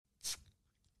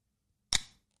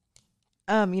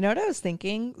You know what I was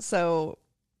thinking? So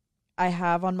I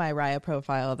have on my Raya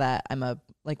profile that I'm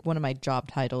one of my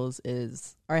job titles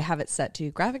is, or I have it set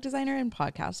to graphic designer and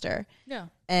podcaster. Yeah.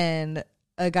 And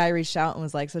a guy reached out and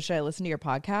was like, so should I listen to your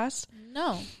podcast?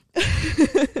 No.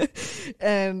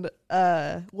 And,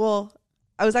 well,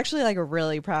 I was actually like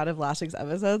really proud of last week's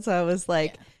episode. So I was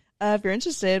like, if you're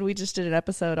interested, we just did an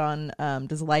episode on,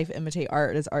 does life imitate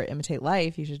art? Does art imitate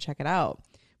life? You should check it out.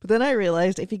 But then I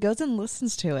realized if he goes and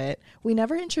listens to it, we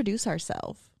never introduce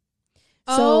ourselves.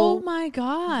 Oh my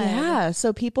God. Yeah.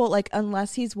 So people, like,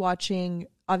 unless he's watching,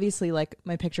 obviously, like,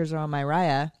 my pictures are on my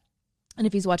Raya. And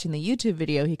if he's watching the YouTube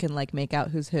video, he can, like, make out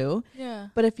who's who. Yeah.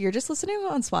 But if you're just listening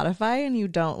on Spotify and you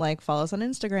don't, like, follow us on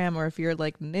Instagram, or if you're,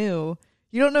 like, new,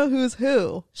 you don't know who's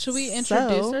who. Should we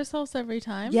introduce ourselves every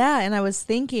time? Yeah. And I was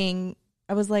thinking,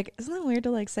 I was like, isn't that weird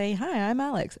to, like, say, hi, I'm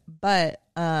Alex. But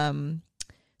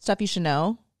Stuff You Should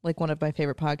Know, like one of my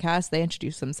favorite podcasts, they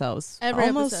introduce themselves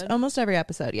almost every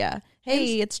episode. Yeah.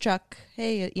 Hey, it's Chuck.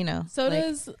 Hey, you know. So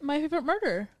does My Favorite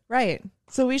Murder. Right.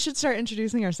 So we should start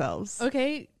introducing ourselves.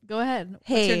 Okay, go ahead.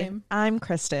 Hey, what's your name? I'm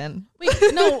Kristen. Wait,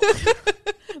 no.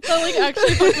 That like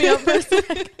actually fucked me up for a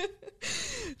second.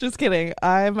 Just kidding.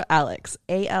 I'm Alex.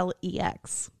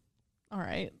 Alex. All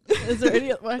right. Is there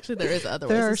any? Well, actually, there is other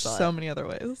ways. There are so many other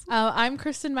ways. I'm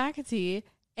Kristen McAtee.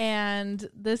 And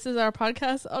this is our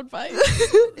podcast advice.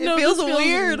 It feels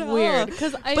weird.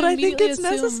 Because I think it's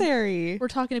necessary. We're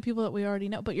talking to people that we already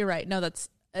know. But you're right. No, that's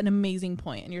an amazing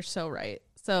point, and you're so right.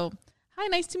 So, hi,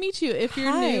 nice to meet you. If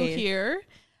you're new here,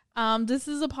 this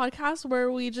is a podcast where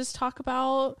we just talk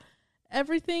about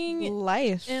everything in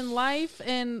life,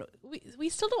 and we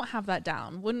still don't have that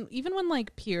down. Even when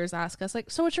like peers ask us, like,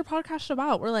 so what's your podcast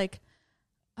about? We're like,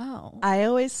 oh, I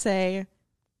always say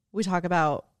we talk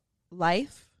about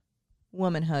life,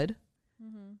 womanhood,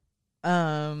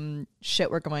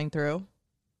 shit we're going through.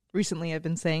 Recently I've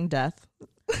been saying death.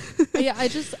 Yeah,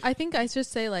 I think I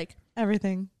just say like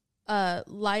everything.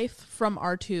 Life from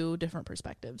our two different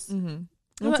perspectives.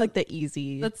 That's like the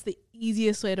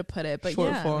easiest way to put it. But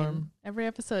short yeah, form. I mean, every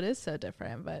episode is so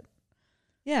different. But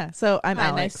yeah, so I'm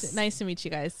Alex. Nice to meet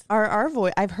you guys. Our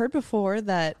voice, I've heard before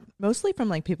that mostly from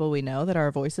like people we know that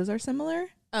our voices are similar.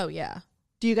 Oh yeah.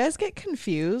 Do you guys get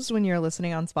confused when you're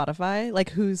listening on Spotify? Like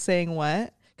who's saying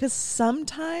what? Because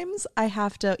sometimes I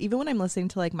have to, even when I'm listening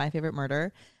to like My Favorite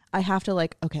Murder, I have to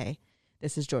like, okay,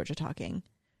 this is Georgia talking.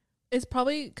 It's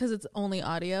probably because it's only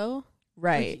audio.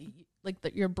 Right. Like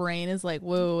your brain is like,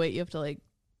 whoa, wait, you have to like.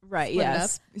 Right,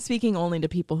 yes. Speaking only to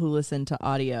people who listen to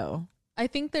audio. I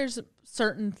think there's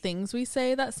certain things we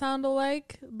say that sound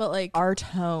alike, but like. Our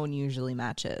tone usually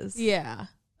matches. Yeah.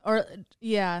 Or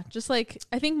yeah, just like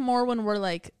I think more when we're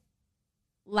like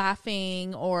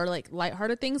laughing or like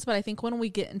lighthearted things, but I think when we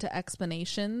get into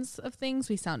explanations of things,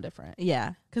 we sound different.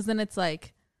 Yeah, because then it's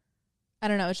like I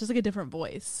don't know, it's just like a different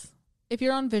voice. If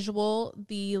you're on visual,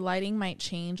 the lighting might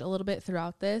change a little bit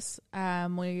throughout this. We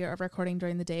are recording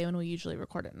during the day when we usually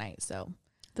record at night, so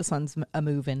the sun's a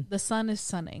moving. The sun is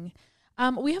sunning.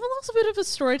 We have a little bit of a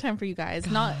story time for you guys.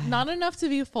 Not enough to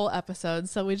be a full episode,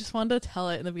 so we just wanted to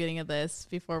tell it in the beginning of this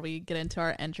before we get into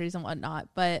our entries and whatnot.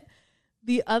 But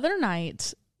the other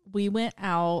night we went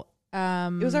out.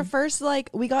 It was our first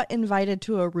we got invited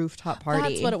to a rooftop party.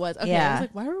 That's what it was. Okay, yeah. I was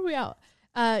like, why were we out?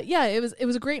 Yeah, it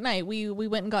was a great night. We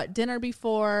went and got dinner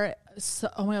before. So,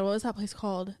 oh my god, what was that place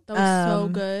called? That was so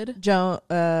good.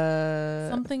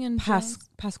 Something in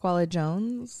Pasquale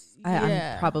Jones.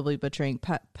 I'm probably butchering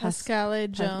Pasquale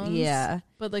Jones. Yeah,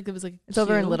 but like it was like it's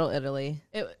over in Little Italy.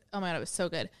 Oh my god, it was so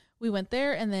good. We went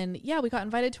there and then we got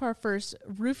invited to our first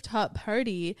rooftop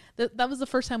party. That was the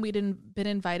first time we'd been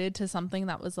invited to something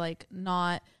that was like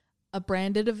not a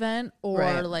branded event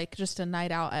or like just a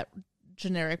night out at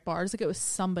generic bars. Like it was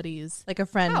somebody's, like a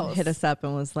friend house. Hit us up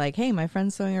and was like, hey, my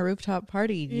friend's throwing a rooftop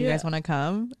party, do you guys want to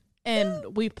come?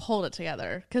 And we pulled it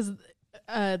together because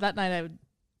that night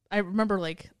I remember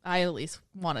like I at least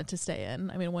wanted to stay in.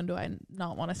 I mean, when do I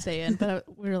not want to stay in? But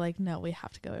we were like, no, we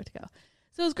have to go.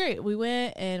 So it was great. We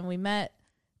went and we met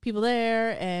people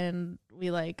there and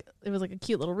it was like a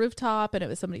cute little rooftop and it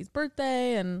was somebody's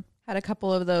birthday and had a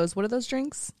couple of those. What are those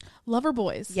drinks? Lover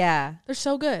Boys. Yeah. They're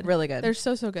so good. Really good. They're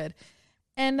so good.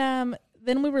 And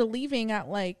then we were leaving at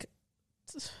like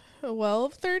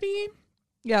 12:30.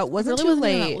 Yeah, it wasn't too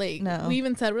late. That late. No. We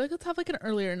even said, we're like, let's have like an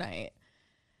earlier night.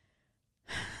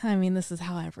 I mean, this is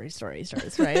how every story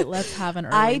starts, right? Let's have an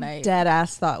early night. I dead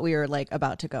ass thought we were like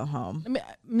about to go home. I mean,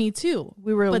 me too.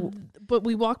 We were, but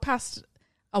we walked past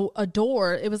a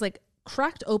door. It was like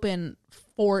cracked open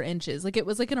 4 inches. Like it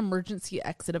was like an emergency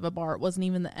exit of a bar. It wasn't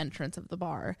even the entrance of the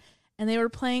bar. and they were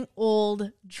playing old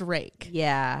Drake.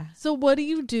 Yeah. So what do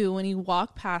you do when you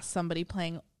walk past somebody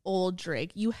playing old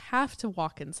Drake? You have to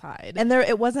walk inside. And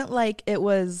it wasn't like it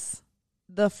was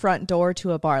the front door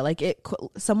to a bar. Like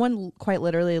someone quite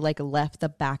literally like left the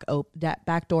back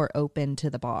door open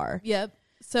to the bar. Yep.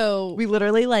 So we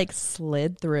literally like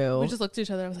slid through. We just looked at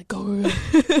each other. I was like, go.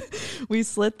 We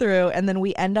slid through, and then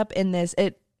we end up in this.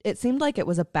 It seemed like it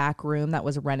was a back room that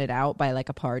was rented out by like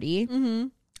a party. Mm-hmm.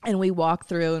 And we walk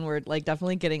through, and we're like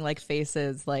definitely getting like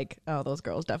faces like, oh, those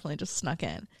girls definitely just snuck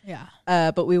in. Yeah.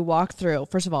 But we walked through.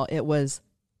 First of all, it was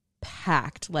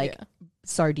packed like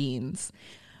sardines.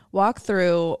 Walk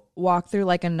through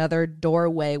like another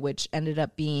doorway, which ended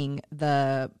up being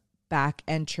the back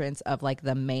entrance of like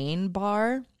the main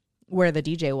bar where the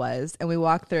DJ was. And we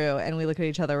walk through and we look at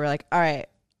each other. We're like, all right,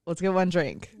 let's get one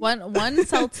drink. One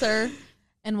seltzer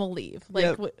and we'll leave.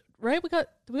 Like, right? We got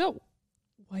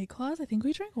White Claws. I think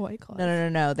we drank White Claws.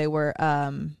 No. They were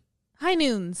High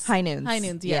Noons. High Noons. High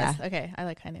Noons. Yes. Yeah. Okay. I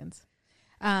like High Noons.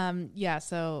 Yeah.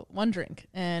 So one drink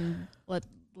and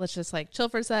let's just like chill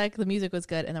for a sec. The music was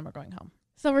good, and then we're going home.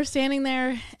 So we're standing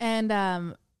there, and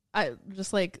I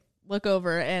just like look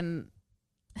over, and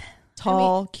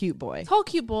tall, cute boy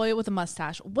with a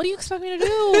mustache. What do you expect me to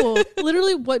do?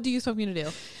 Literally, what do you expect me to do?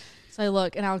 So I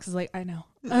look, and Alex is like, I know.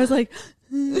 I was like,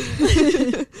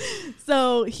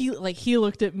 so he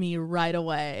looked at me right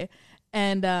away,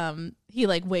 and he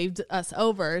like waved us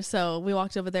over. So we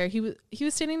walked over there. He was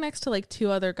standing next to like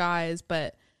two other guys,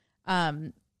 but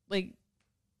like,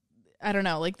 I don't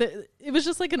know, like it was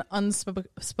just like an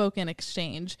unspoken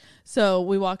exchange. So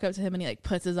we walk up to him, and he like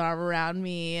puts his arm around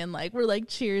me, and like we're like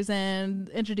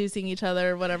cheersing, introducing each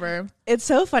other, whatever. It's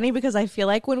so funny because I feel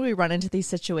like when we run into these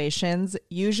situations,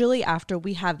 usually after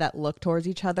we have that look towards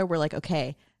each other, we're like,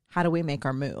 okay, how do we make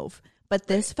our move? But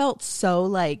this felt so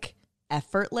like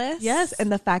effortless. Yes.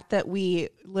 And the fact that we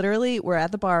literally were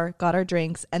at the bar, got our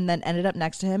drinks, and then ended up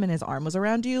next to him, and his arm was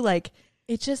around you, like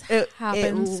it just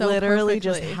happened. It so literally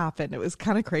perfectly. just happened. It was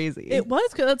kind of crazy. It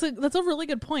was good. That's a really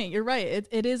good point. You're right.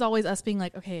 It is always us being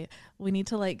like, okay, we need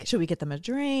to like, should we get them a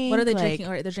drink? What are they drinking?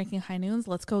 All right, they're drinking High Noons.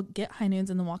 Let's go get High Noons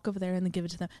and then walk over there and then give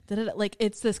it to them. Like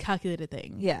it's this calculated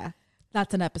thing. Yeah,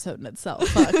 that's an episode in itself.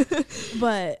 Fuck.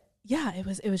 But yeah, it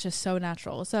was just so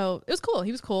natural. So it was cool.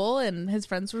 He was cool, and his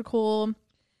friends were cool.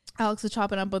 Alex was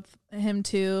chopping up with him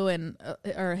too, and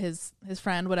or his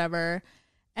friend, whatever,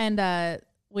 and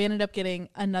we ended up getting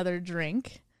another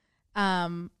drink.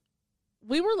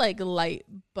 We were like light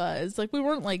buzz. Like we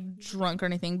weren't like drunk or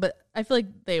anything, but I feel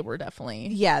like they were definitely.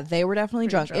 Yeah, they were definitely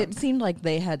drunk. drunk. It seemed like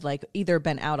they had like either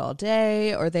been out all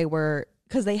day, or they were,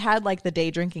 because they had like the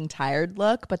day drinking tired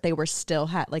look, but they were still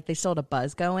had a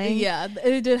buzz going. Yeah,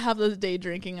 it did have those day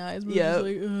drinking eyes. Yeah.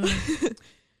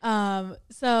 Like,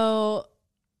 so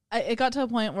it got to a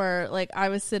point where like I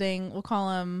was sitting, we'll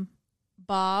call him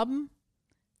Bob,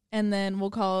 and then we'll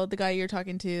call the guy you're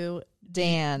talking to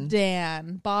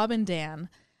Dan, Bob and Dan.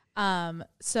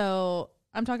 So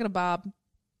I'm talking to Bob,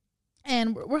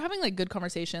 and we're having like good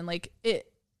conversation. Like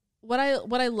what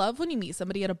I love when you meet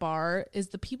somebody at a bar is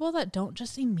the people that don't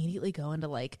just immediately go into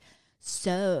like,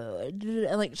 so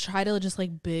like try to just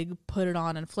like big put it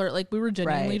on and flirt. Like we were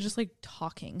genuinely just like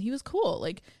talking. He was cool,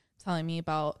 like telling me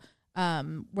about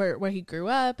where he grew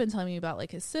up and telling me about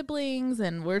like his siblings,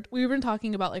 and we were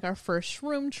talking about like our first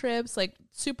shroom trips, like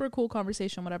super cool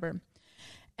conversation, whatever.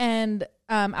 And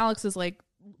Alex is like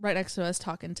right next to us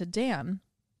talking to Dan,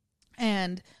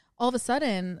 and all of a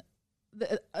sudden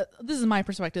this is my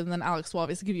perspective, and then Alex will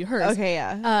obviously give you hers. Okay,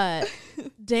 yeah.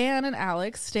 Dan and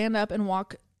Alex stand up and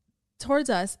walk towards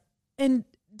us, and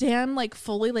Dan like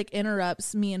fully like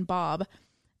interrupts me and Bob,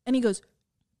 and he goes,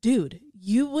 dude,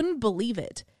 you wouldn't believe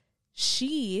it,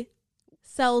 she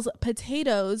sells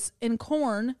potatoes and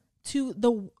corn to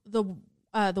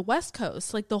the West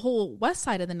Coast, like the whole west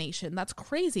side of the nation. That's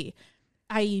crazy.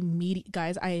 I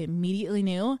immediately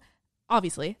knew,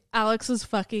 obviously, Alex was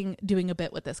fucking doing a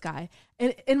bit with this guy.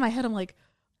 And in my head, I'm like,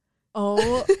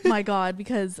 oh my God,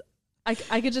 because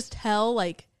I could just tell,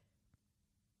 like,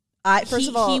 first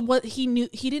of all,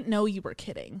 he didn't know you were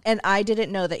kidding. And I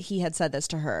didn't know that he had said this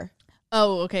to her.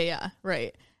 Oh, okay, yeah,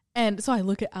 right. And so I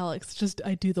look at Alex,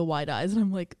 I do the wide eyes, and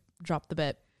I'm like, drop the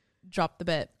bit.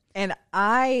 And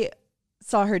I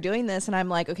saw her doing this, and I'm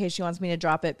like, okay, she wants me to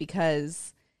drop it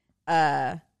because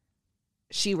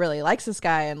she really likes this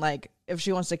guy, and like if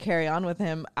she wants to carry on with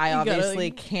him, I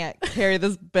obviously can't carry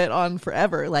this bit on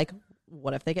forever. Like,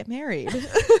 what if they get married?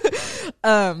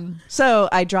 So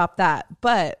I dropped that.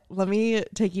 But let me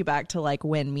take you back to like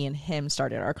when me and him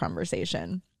started our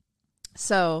conversation.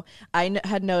 So I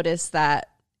had noticed that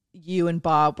you and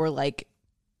Bob were like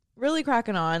really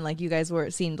cracking on. Like you guys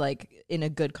seemed like in a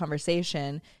good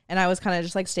conversation, and I was kind of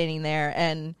just like standing there.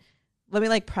 And let me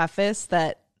like preface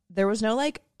that there was no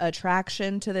like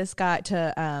attraction to this guy,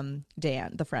 to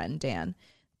Dan, the friend Dan.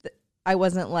 I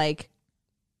wasn't like,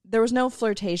 there was no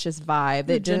flirtatious vibe.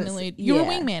 It Genuinely, you were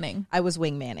wingmanning. I was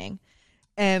wingmanning.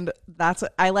 And that's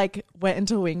what I like went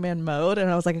into wingman mode, and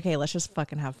I was like, okay, let's just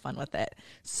fucking have fun with it.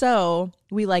 So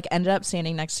we like ended up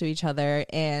standing next to each other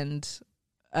and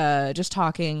just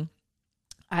talking.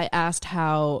 I asked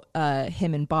how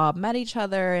him and Bob met each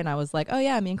other, and I was like, oh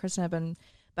yeah, me and Kristen have been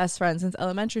best friends since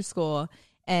elementary school.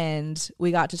 And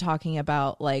we got to talking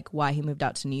about like why he moved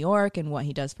out to New York and what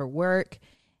he does for work.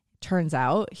 Turns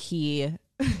out he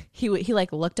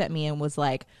like looked at me and was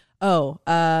like, oh,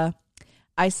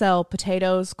 I sell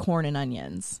potatoes, corn, and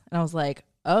onions. And I was like,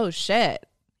 oh shit.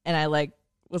 And I like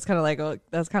was kind of like, oh,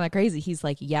 that's kind of crazy. He's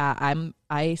like, yeah,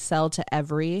 I sell to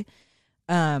every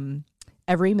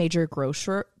major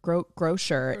grocer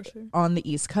on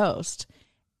the East Coast.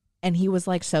 And he was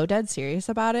like so dead serious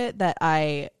about it that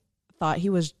I thought he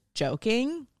was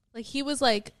joking. Like he was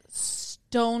like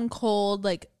stone cold,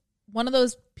 like one of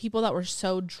those people that were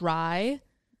so dry.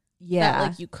 Yeah. That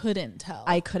like you couldn't tell.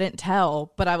 I couldn't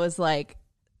tell, but I was like,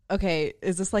 okay,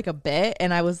 is this like a bit?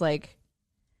 And I was like,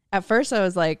 at first I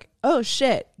was like, oh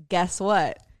shit, guess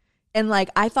what? And like,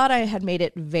 I thought I had made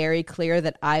it very clear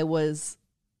that I was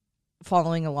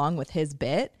following along with his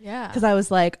bit. Yeah. Because I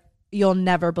was like, you'll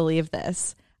never believe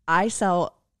this. I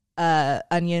sell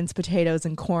onions, potatoes,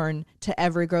 and corn to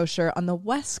every grocer on the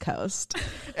West Coast.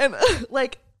 And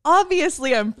like,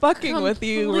 obviously I'm fucking with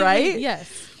you, right? Yes.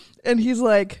 And he's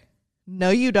like, no,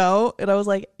 you don't. And I was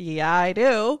like, yeah, I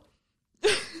do.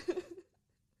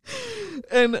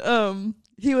 And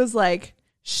he was like,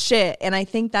 shit. And I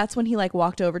think that's when he like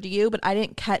walked over to you, but I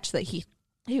didn't catch that he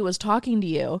was talking to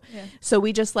you. Yeah. So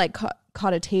we just like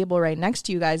caught a table right next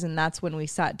to you guys, and that's when we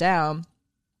sat down.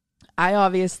 I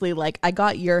obviously like, I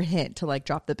got your hint to like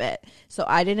drop the bit. So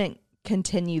I didn't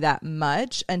continue that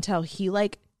much until he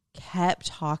like kept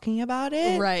talking about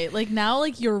it. Right. Like now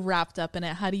like you're wrapped up in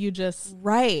it. How do you just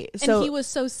Right. So and he was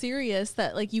so serious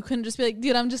that like you couldn't just be like,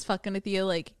 dude, I'm just fucking with you.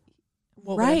 Like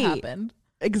what would have happened?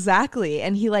 Exactly.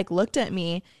 And he like looked at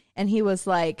me and he was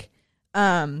like,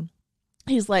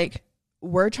 he's like,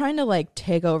 we're trying to like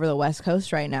take over the West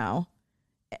Coast right now.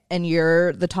 And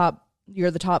you're the top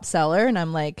seller. And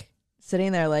I'm like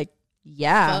sitting there like,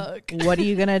 yeah, fuck. What are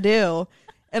you going to do?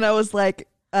 And I was like,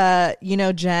 you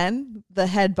know, Jen, the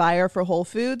head buyer for Whole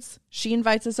Foods, she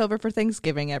invites us over for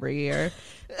Thanksgiving every year.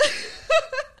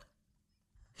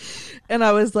 And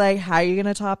I was like, how are you going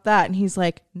to top that? And he's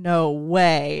like, no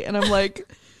way. And I'm like,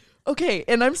 okay.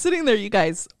 And I'm sitting there, you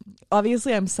guys,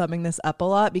 obviously I'm summing this up a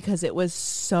lot because it was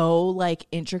so like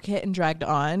intricate and dragged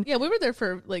on. Yeah, we were there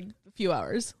for like a few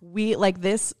hours. We like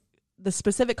the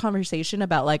specific conversation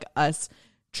about like us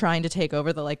trying to take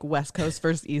over the like West Coast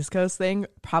versus East Coast thing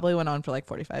probably went on for like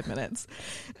 45 minutes.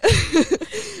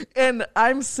 And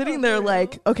I'm sitting there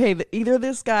like, okay, either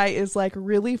this guy is like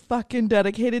really fucking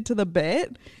dedicated to the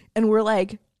bit, and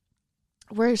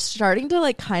we're starting to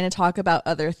like kind of talk about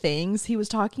other things. He was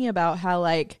talking about how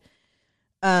like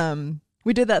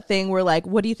we did that thing where like,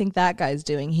 what do you think that guy's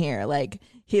doing here? Like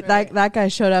that guy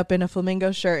showed up in a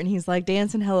flamingo shirt and he's like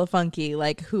dancing hella funky,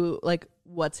 like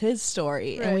what's his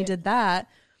story? Right. And we did that.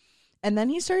 And then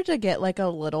he started to get like a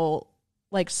little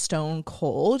like stone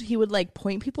cold. He would like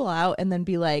point people out and then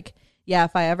be like, yeah,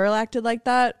 if I ever acted like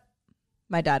that,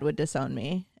 my dad would disown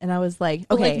me. And I was like, okay.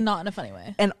 But like not in a funny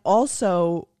way. And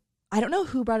also, I don't know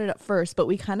who brought it up first, but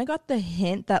we kind of got the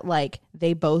hint that like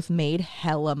they both made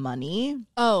hella money.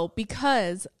 Oh,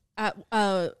 because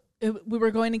we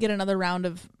were going to get another round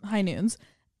of high noons,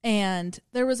 and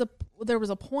there was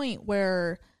a point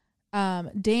where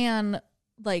Dan,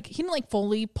 like, he didn't like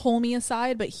fully pull me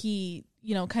aside, but he,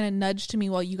 you know, kind of nudged to me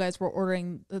while you guys were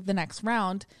ordering the next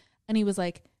round, and he was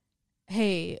like,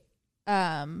 hey,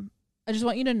 I just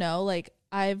want you to know, like,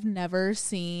 I've never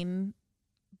seen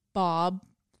Bob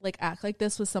like act like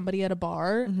this with somebody at a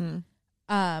bar.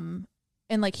 Mm-hmm.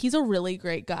 And like, he's a really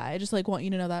great guy. I just like want you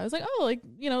to know that. I was like, oh, like,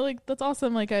 you know, like that's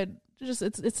awesome. Like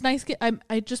it's nice.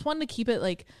 I just wanted to keep it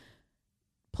like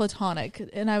platonic.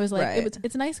 And I was like, right.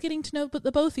 it's nice getting to know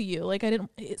the both of you. Like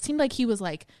it seemed like he was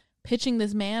like pitching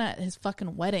this man at his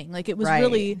fucking wedding. Like it was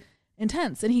really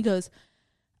intense. And he goes,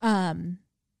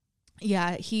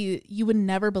 yeah, you would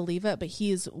never believe it, but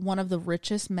he is one of the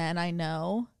richest men I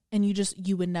know. And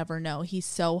you would never know. He's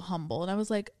so humble. And I was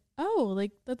like, oh,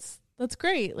 like that's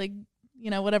great. Like, you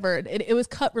know, whatever. It was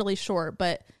cut really short,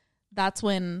 but that's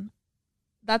when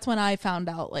I found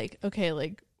out, like, okay,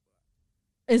 like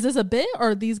is this a bit,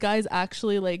 or are these guys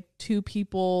actually like two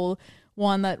people,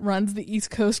 one that runs the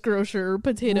East Coast grocer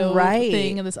potato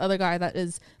thing, and this other guy that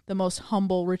is the most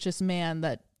humble, richest man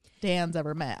that Dan's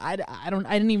ever met. I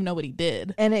didn't even know what he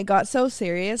did. And it got so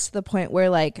serious to the point where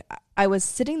like I was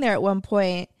sitting there at one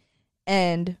point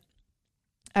and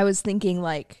I was thinking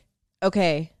like,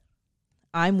 okay,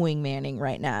 I'm wingmanning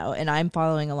right now and I'm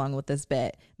following along with this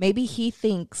bit. Maybe he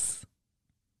thinks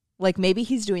like maybe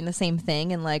he's doing the same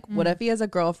thing, and like what if he has a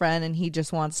girlfriend and he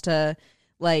just wants to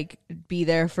like be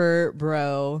there for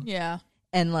bro. Yeah.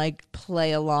 And like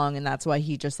play along, and that's why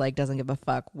he just like doesn't give a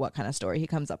fuck what kind of story he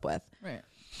comes up with. Right.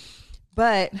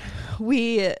 But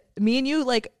me and you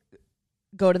like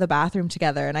go to the bathroom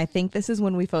together, and I think this is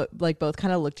when we like both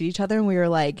kind of looked at each other and we were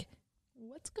like,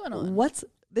 what's going on?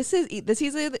 This is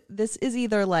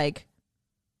either like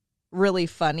really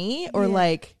funny or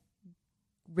like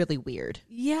really weird.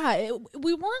 Yeah,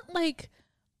 we weren't like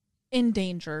in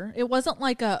danger. It wasn't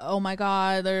like a, oh my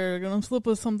god, they're gonna flip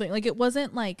with something. Like it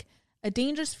wasn't like a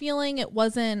dangerous feeling. It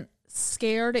wasn't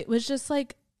scared. It was just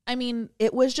like, I mean,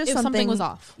 it was just something was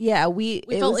off. Yeah, we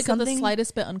felt like the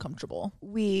slightest bit uncomfortable.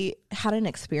 We had an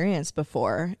experience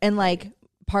before, and like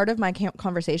part of my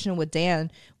conversation with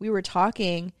Dan, we were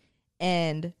talking,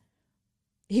 and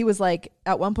he was like,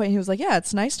 at one point he was like, yeah,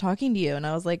 it's nice talking to you, and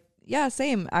I was like, yeah,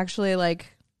 same actually.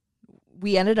 Like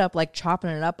we ended up like chopping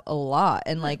it up a lot,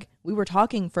 and like we were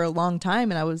talking for a long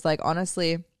time, and I was like,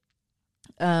 honestly,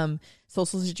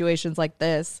 social situations like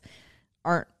this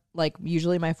aren't like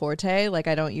usually my forte. Like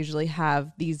I don't usually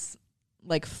have these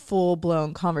like full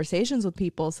blown conversations with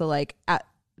people. So like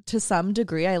to some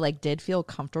degree I like did feel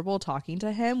comfortable talking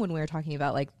to him when we were talking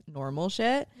about like normal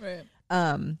shit. Right.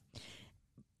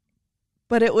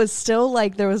 But it was still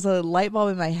like there was a light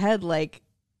bulb in my head like,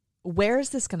 where is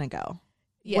this gonna go?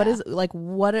 Yeah. What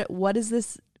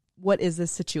is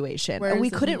this situation? And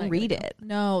we couldn't read it.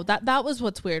 No, that was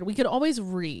what's weird. We could always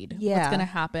read what's going to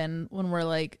happen when we're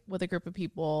like with a group of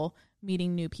people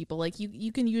meeting new people. Like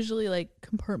you can usually like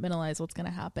compartmentalize what's going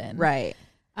to happen. Right.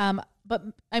 But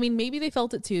I mean, maybe they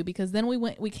felt it too, because then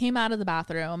we came out of the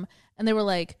bathroom and they were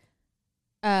like,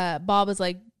 Bob was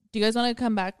like, do you guys want to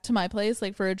come back to my place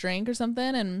like for a drink or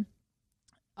something? And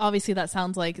obviously that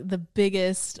sounds like the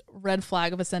biggest red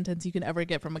flag of a sentence you can ever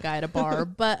get from a guy at a bar.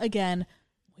 But again,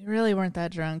 we really weren't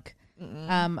that drunk.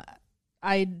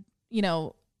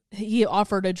 He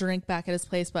offered a drink back at his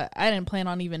place, but I didn't plan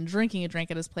on even drinking a drink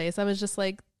at his place. I was just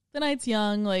like, the night's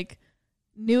young, like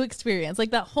new experience.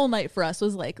 Like that whole night for us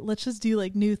was like, let's just do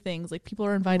like new things. Like people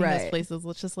are inviting us places.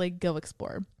 Let's just like go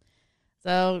explore.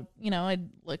 So, I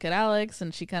look at Alex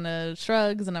and she kind of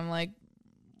shrugs and I'm like,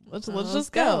 let's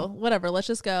just go. Whatever. Let's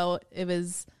just go. It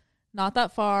was not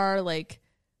that far. Like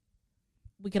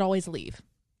we could always leave.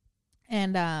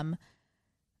 And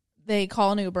they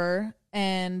call an Uber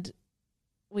and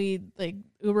we like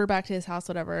Uber back to his house,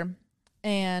 whatever.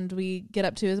 And we get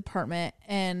up to his apartment,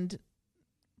 and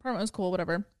apartment was cool,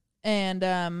 whatever.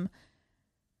 And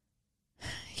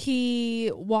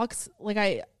he walks, like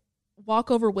I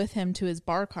walk over with him to his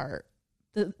bar cart.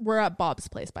 We're at Bob's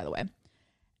place, by the way.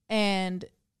 And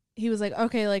he was like,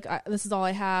 okay, like this is all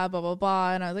I have, blah, blah,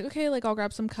 blah. And I was like, okay, like I'll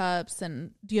grab some cups.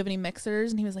 And do you have any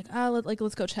mixers? And he was like,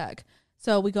 let's go check.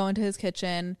 So we go into his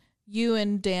kitchen. You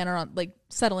and Dan are on, like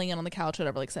settling in on the couch,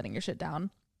 whatever, like setting your shit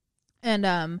down.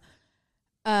 And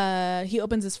he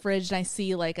opens his fridge and I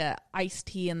see like a iced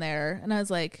tea in there. And I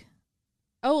was like,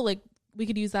 oh, like we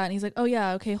could use that. And he's like, oh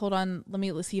yeah, okay, hold on.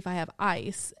 Let's see if I have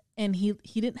ice. And he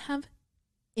didn't have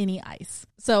any ice.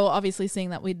 So obviously seeing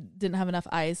that we didn't have enough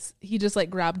ice, he just like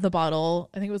grabbed the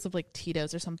bottle. I think it was of like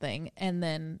Tito's or something. And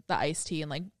then the iced tea and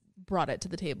like brought it to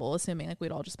the table, assuming like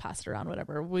we'd all just passed it around,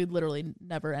 whatever. We literally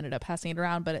never ended up passing it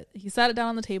around, but he sat it down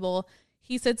on the table.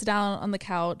 He sits down on the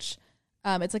couch.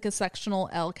 It's like a sectional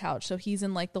L couch. So he's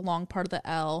in like the long part of the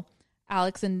L.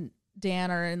 Alex and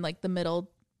Dan are in like the middle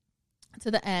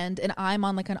to the end. And I'm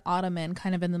on like an ottoman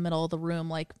kind of in the middle of the room,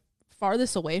 like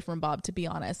farthest away from Bob, to be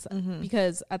honest,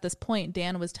 because at this point,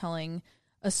 Dan was telling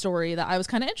a story that I was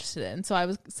kind of interested in. So I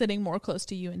was sitting more close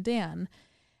to you and Dan.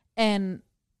 And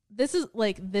this is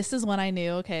when I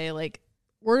knew, okay, like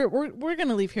we're going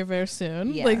to leave here very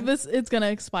soon. Yeah. Like it's going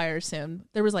to expire soon.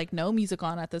 There was like no music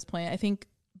on at this point. I think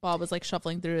Bob was like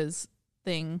shuffling through his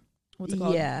thing. What's it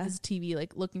called? Yeah. His TV,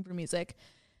 like looking for music.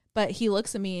 But he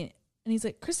looks at me and he's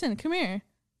like, Kristen, come here.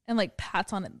 And like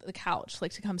pats on the couch,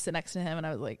 like to come sit next to him. And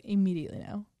I was like, immediately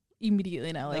no.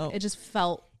 Like it just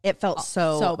felt. It felt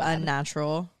so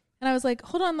unnatural. And I was like,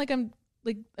 hold on. Like I'm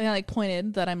like, and I like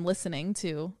pointed that I'm listening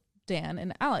to Dan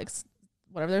and Alex,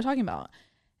 whatever they're talking about.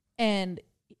 And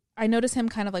I noticed him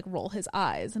kind of like roll his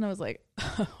eyes. And I was like,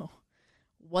 oh,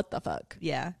 what the fuck?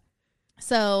 Yeah.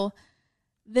 So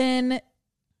then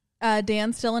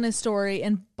Dan's still in his story,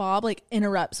 and Bob like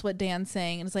interrupts what Dan's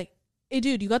saying and is like, hey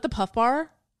dude, you got the puff bar?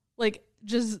 Like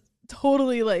just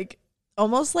totally like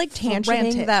almost like tantruming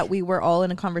frantic. that we were all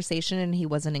in a conversation and he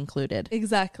wasn't included.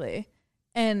 Exactly.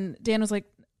 And Dan was like,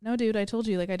 no dude, I told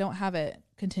you, like I don't have it.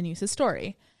 Continues his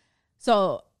story.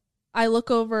 So I look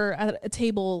over at a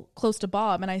table close to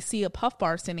Bob and I see a puff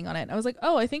bar standing on it. I was like,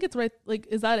 oh, I think it's right. Like,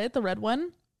 is that it? The red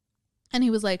one? And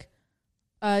he was like,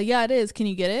 yeah, it is. Can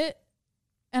you get it?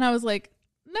 And I was like,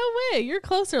 no way. You're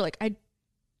closer. Like, I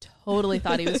totally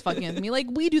thought he was fucking with me. Like,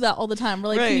 we do that all the time. We're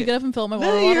like, can you get up and fill my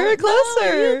water bottle? You're closer.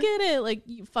 No, you get it. Like,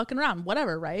 you fucking around.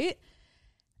 Whatever, right?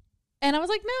 And I was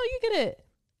like, no, you get it.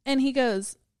 And he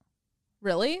goes,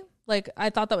 really? Like, I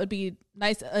thought that would be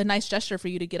a nice gesture for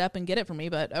you to get up and get it for me,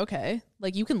 but okay.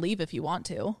 Like, you can leave if you want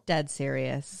to. Dead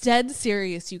serious. Dead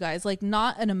serious, you guys. Like,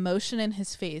 not an emotion in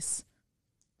his face.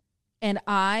 And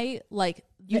I, like...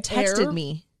 You texted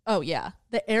me. Oh, yeah.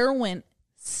 The air went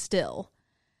still.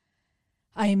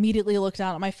 I immediately looked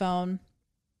down at my phone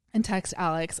and text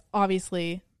Alex.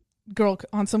 Obviously, girl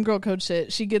on some girl code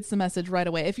shit, she gets the message right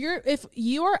away. If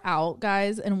you are out,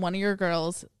 guys, and one of your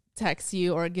girls texts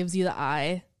you or gives you the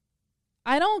eye...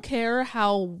 I don't care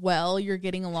how well you're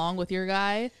getting along with your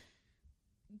guy.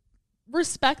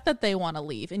 Respect that they want to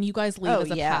leave and you guys leave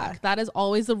as a pack. That is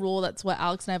always the rule. That's what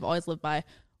Alex and I have always lived by.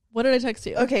 What did I text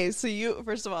you? Okay, so you,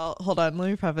 first of all, hold on.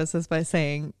 Let me preface this by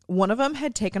saying one of them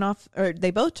had taken off, or they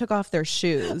both took off their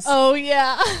shoes. Oh,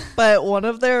 yeah. But one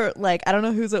of their, like, I don't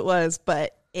know whose it was,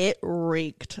 but it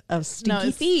reeked of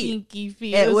stinky feet. Stinky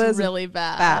feet. It was really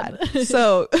bad.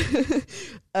 So,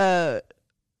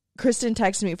 Kristen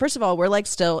texted me. First of all, we're like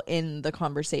still in the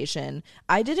conversation.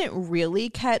 I didn't really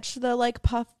catch the like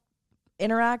puff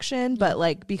interaction, but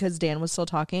like because Dan was still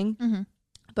talking,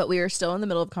 but we were still in the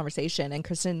middle of conversation and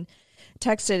Kristen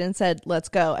texted and said, let's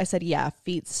go. I said, yeah,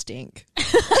 feet stink.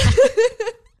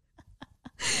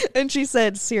 And she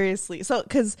said, seriously. So,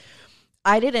 cause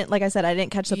I didn't, like I said, I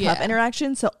didn't catch the puff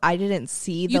interaction. So I didn't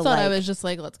see the, you thought I was just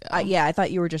like, let's go. I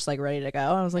thought you were just like ready to go.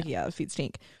 I was like, yeah, the feet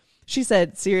stink. She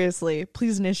said, seriously,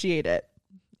 please initiate it.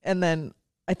 And then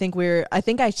I think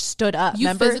I stood up. You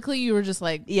remember? Physically, you were just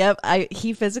like... Yep.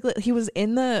 He was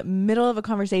in the middle of a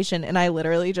conversation and I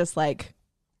literally just like...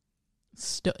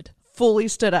 Fully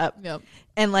stood up. Yep.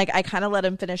 And like, I kind of let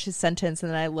him finish his sentence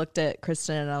and then I looked at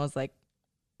Kristen and I was like,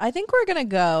 I think we're going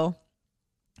to go.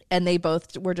 And they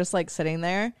both were just like sitting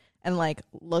there and like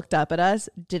looked up at us,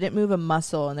 didn't move a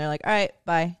muscle. And they're like, all right,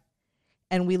 bye.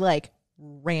 And we like...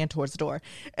 ran towards the door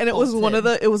and it was one of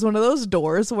those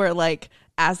doors where like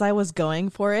as I was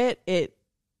going for it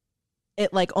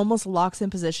like almost locks in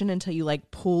position until you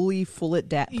like pull it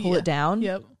down.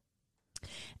 Yep.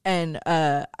 And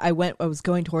I was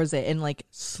going towards it in like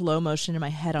slow motion in my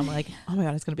head. I'm like, oh my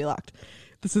god, it's gonna be locked.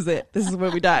 This is it. This is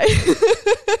where we die.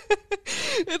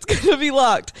 It's gonna be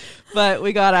locked. But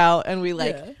we got out and we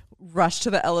rushed to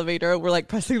the elevator. We're like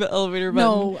pressing the elevator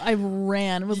button. No, I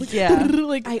ran. It was like,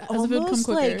 like I as if it would come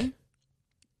quicker.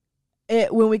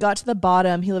 Like when we got to the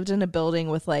bottom, he lived in a building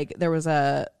with like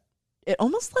it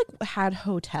almost like had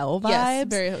hotel vibes. Yes,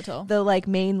 very hotel. The like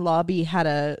main lobby had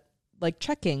a like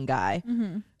check-in guy,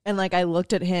 and like I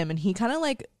looked at him, and he kind of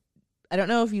like, I don't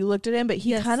know if you looked at him, but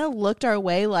he kind of looked our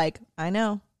way like, I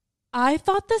know. I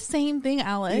thought the same thing,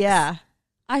 Alex. Yeah,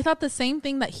 I thought the same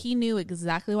thing, that he knew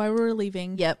exactly why we were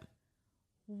leaving. Yep.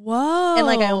 Whoa. And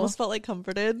like I almost felt like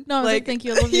comforted. No, I was like, thank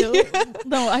you, I love you.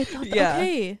 No, I thought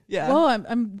okay. Yeah. Whoa,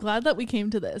 I'm glad that we came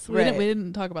to this. We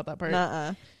didn't talk about that part.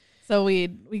 Nuh-uh. So we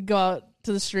go out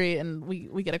to the street and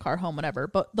we get a car home, whatever.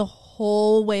 But the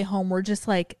whole way home we're just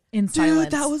like in silence.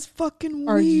 Dude, that was fucking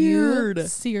weird. Are you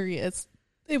serious?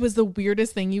 It was the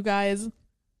weirdest thing, you guys.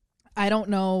 I don't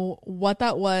know what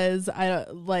that was.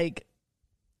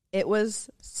 It was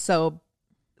so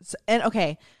and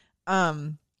okay.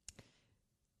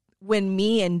 When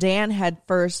me and Dan had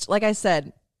first, like I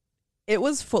said, it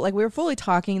was full, like we were fully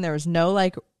talking. There was no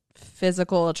like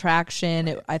physical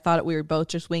attraction. I thought we were both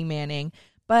just wingmanning.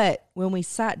 But when we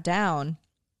sat down,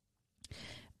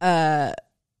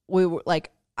 we were like,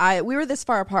 we were this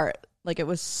far apart. Like it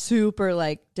was super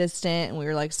like distant and we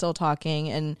were like still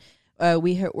talking. And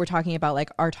we were talking about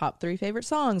like our top 3 favorite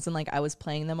songs. And like I was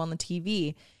playing them on the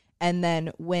TV. And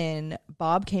then when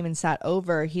Bob came and sat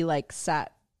over, he like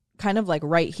sat kind of like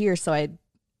right here, so I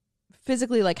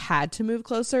physically like had to move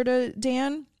closer to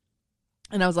Dan,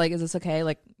 and I was like, is this okay,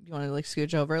 like you want to like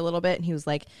scooch over a little bit? And he was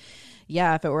like,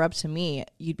 yeah, if it were up to me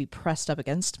you'd be pressed up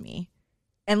against me,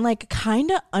 and like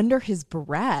kind of under his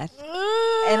breath.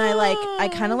 And I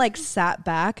kind of like sat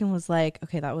back and was like,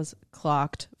 okay, that was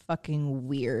clocked fucking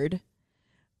weird.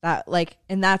 That like,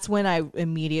 and that's when I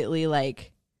immediately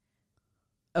like,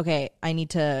 okay, I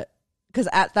need to, because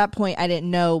at that point I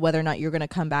didn't know whether or not you're going to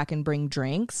come back and bring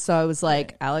drinks. So I was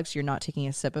like, Right. Alex, you're not taking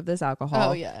a sip of this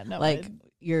alcohol. Oh yeah, no. Like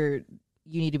you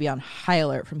need to be on high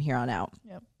alert from here on out.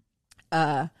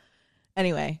 Yep.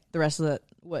 Anyway, the rest of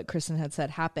what Kristen had said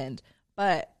happened,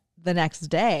 but the next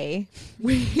day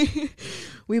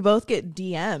we both get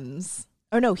DMs.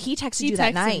 Oh no, he texted you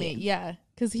that night. Me, yeah,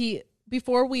 because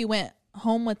before we went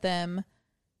home with them,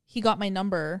 he got my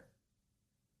number,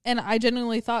 and I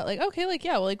genuinely thought like, okay, like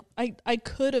yeah, well, like I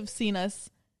could have seen us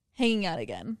hanging out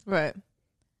again. Right.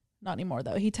 Not anymore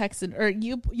though. He texted, or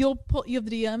you have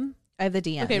the DM. I have the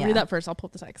DM. Okay, yeah. read that first. I'll pull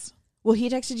up the text. Well, he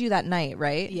texted you that night,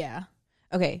 right? Yeah.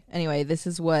 Okay. Anyway, this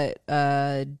is what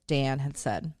Dan had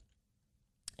said.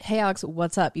 Hey, Alex,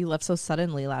 what's up? You left so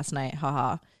suddenly last night.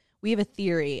 Haha. We have a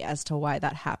theory as to why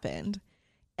that happened.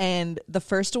 And the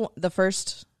first,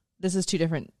 this is two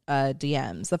different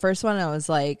DMs. The first one, I was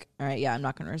like, all right, yeah, I'm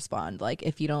not going to respond. Like,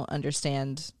 if you don't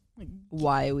understand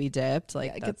why we dipped,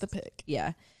 like, I get the pick.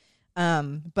 Yeah.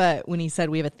 But when he said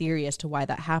we have a theory as to why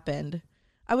that happened,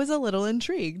 I was a little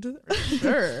intrigued.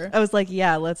 Sure. I was like,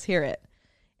 yeah, let's hear it.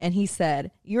 And he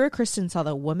said, you or Kristen saw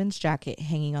the woman's jacket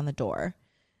hanging on the door.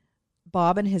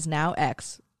 Bob and his now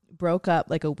ex broke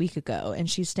up like a week ago, and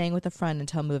she's staying with a friend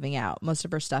until moving out. Most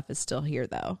of her stuff is still here,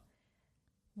 though.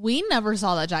 We never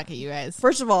saw that jacket, you guys.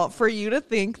 First of all, for you to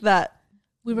think that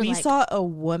we like, saw a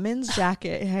woman's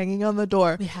jacket hanging on the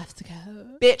door. We have to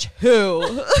go. Bitch,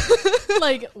 who?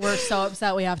 Like, we're so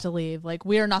upset we have to leave. Like,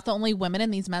 we are not the only women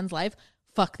in these men's life.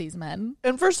 Fuck these men.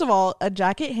 And first of all, a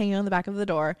jacket hanging on the back of the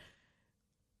door.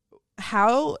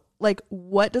 How, like,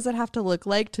 what does it have to look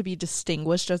like to be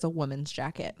distinguished as a woman's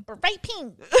jacket? Bright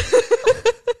pink.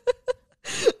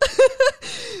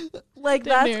 Like,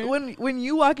 that's when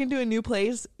you walk into a new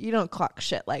place, you don't clock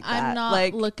shit like that. I'm not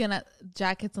like, looking at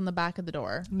jackets on the back of the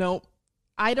door. Nope.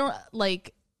 I don't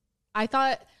like. I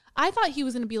thought he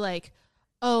was gonna be like,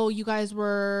 oh, you guys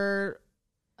were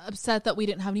upset that we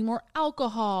didn't have any more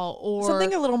alcohol, or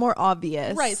something a little more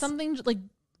obvious, right? Something like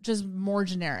just more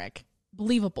generic,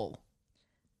 believable.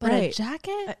 But right. A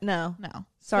jacket? No.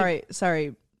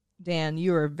 Sorry, Dan,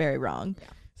 you were very wrong. Yeah.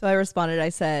 So I responded, I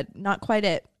said, not quite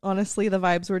it. Honestly, the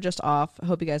vibes were just off.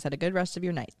 Hope you guys had a good rest of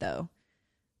your night, though.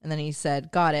 And then he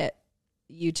said, got it.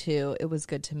 You too. It was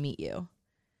good to meet you.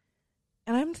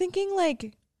 And I'm thinking,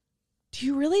 like, do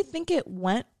you really think it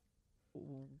went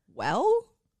well?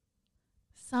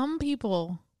 Some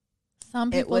people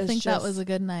think that was a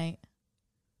good night.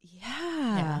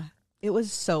 Yeah. It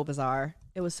was so bizarre.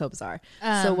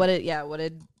 So what did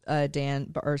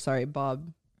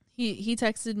Bob? He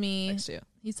texted me. Text you.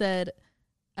 He said,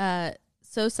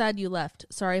 so sad you left.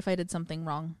 Sorry if I did something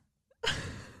wrong.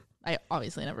 I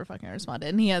obviously never fucking responded,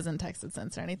 and he hasn't texted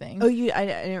since or anything. Oh, I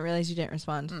didn't realize you didn't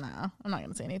respond. No, I'm not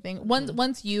gonna say anything.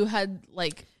 Once you had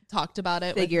like talked about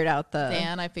it, figured out the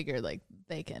Dan, I figured like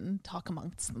they can talk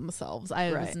amongst themselves.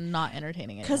 I was not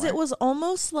entertaining it because it was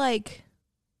almost like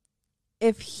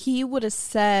if he would have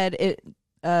said it,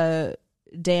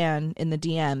 Dan in the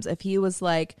DMs, if he was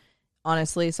like,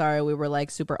 honestly, sorry, we were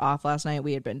like super off last night.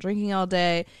 We had been drinking all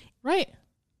day. Right.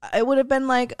 It would have been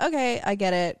like, okay, I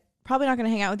get it. Probably not going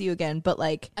to hang out with you again, but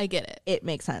like, I get it. It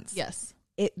makes sense. Yes.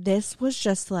 This was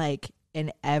just like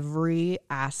in every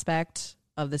aspect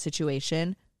of the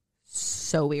situation,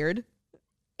 so weird.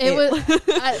 It was.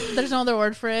 There's no other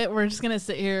word for it. We're just gonna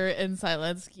sit here in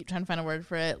silence, keep trying to find a word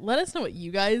for it. Let us know what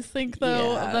you guys think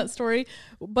though of that story.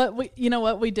 But you know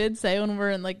what we did say when we were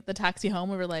in like the taxi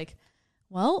home, we were like,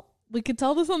 well, we could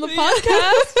tell this on the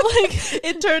podcast. Like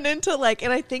it turned into like,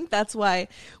 and I think that's why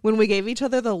when we gave each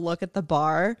other the look at the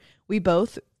bar, we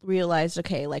both realized,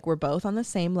 okay, like we're both on the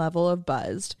same level of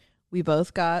buzzed. We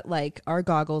both got like our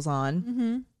goggles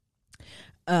on.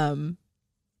 Mm-hmm.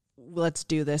 Let's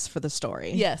do this for the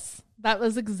story. Yes, that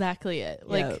was exactly it.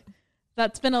 Like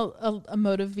that's been a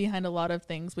motive behind a lot of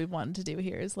things we've wanted to do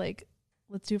here is like,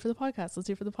 let's do it for the podcast. Let's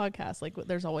do it for the podcast. Like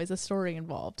there's always a story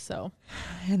involved. So,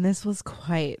 and this is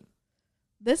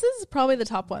probably the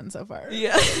top one so far.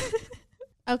 Yeah.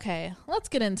 Okay, let's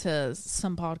get into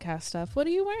some podcast stuff. What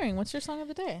are you wearing? What's your song of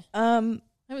the day? I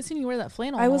haven't seen you wear that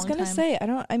flannel. I was gonna say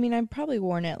I've probably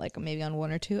worn it like maybe on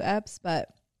one or two eps, but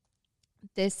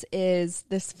this is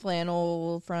this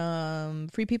flannel from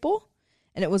Free People,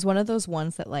 and it was one of those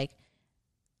ones that like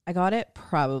I got it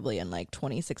probably in like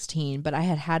 2016, but I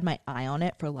had my eye on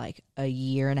it for like a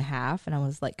year and a half, and I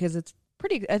was like, because it's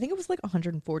pretty. I think it was like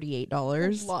 $148.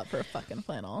 A lot for a fucking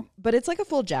flannel. But it's like a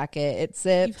full jacket. It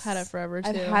zips. You've had it forever too.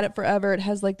 I've had it forever. It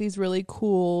has like these really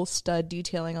cool stud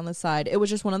detailing on the side. It was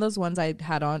just one of those ones I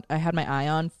had my eye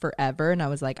on forever, and I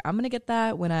was like, I'm gonna get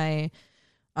that when I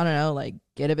don't know, like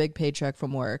get a big paycheck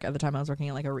from work. At the time I was working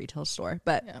at like a retail store.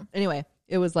 But anyway,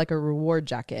 it was like a reward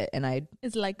jacket, and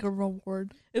it's like a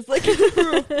reward. It's like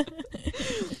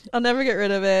I'll never get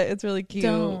rid of it. It's really cute.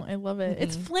 I love it.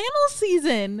 It's flannel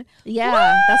season. Yeah,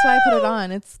 Woo! that's why I put it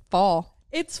on. It's fall.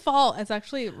 It's fall. It's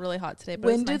actually really hot today.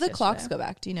 But When do the clocks go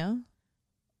back? Do you know?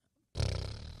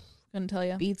 Couldn't tell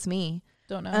you. Beats me.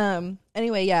 Don't know.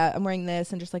 Anyway, yeah, I'm wearing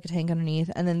this and just like a tank underneath,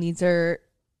 and then these are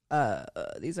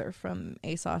from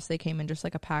ASOS. They came in just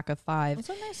like a pack of 5. Those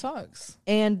are nice socks.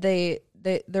 And they're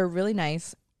really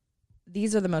nice.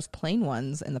 These are the most plain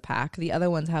ones in the pack. The other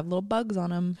ones have little bugs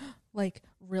on them. Like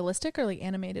realistic or like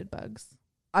animated bugs?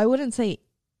 I wouldn't say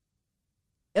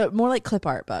more like clip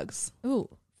art bugs. Ooh,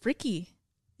 freaky.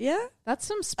 Yeah. That's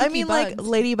some spooky I mean bugs. like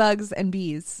ladybugs and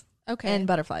bees. Okay. And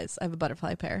butterflies. I have a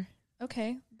butterfly pair.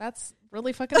 Okay. That's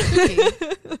really fucking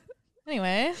spooky.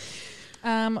 Anyway,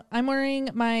 I'm wearing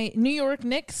my New York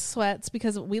Knicks sweats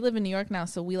because we live in New York now,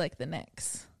 so we like the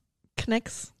Knicks.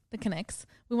 Knicks. The Knicks.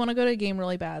 We want to go to a game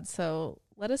really bad, so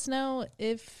let us know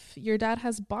if your dad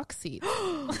has box seats.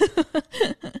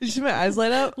 Did you see my eyes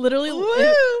light up? Literally, Woo!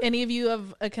 if any of you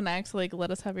have a Connect, like,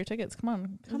 let us have your tickets. Come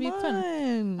on. It'll be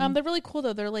fun. They're really cool,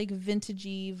 though. They're, like,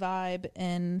 vintagey vibe,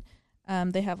 and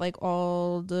they have, like,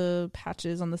 all the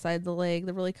patches on the side of the leg.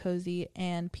 They're really cozy,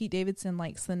 and Pete Davidson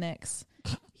likes the Knicks.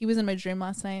 He was in my dream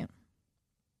last night.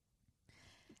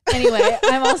 Anyway,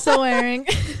 I'm also wearing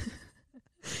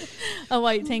a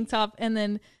white tank top, and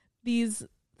then these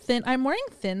I'm wearing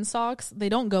thin socks. They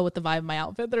don't go with the vibe of my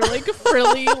outfit. They're like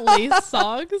frilly lace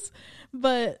socks,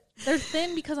 but they're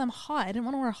thin because I'm hot. I didn't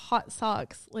want to wear hot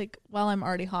socks like while I'm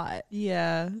already hot.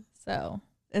 Yeah. So,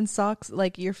 and socks,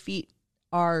 like your feet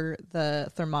are the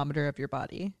thermometer of your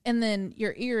body. And then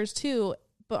your ears too,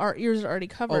 but our ears are already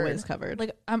covered. Always covered.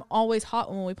 Like I'm always hot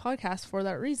when we podcast for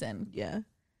that reason. Yeah.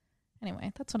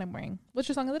 Anyway, that's what I'm wearing. What's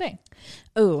your song of the day?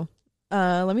 Oh,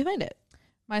 let me find it.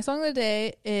 My song of the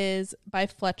day is by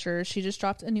Fletcher. She just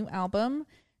dropped a new album.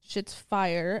 Shit's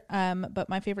fire. But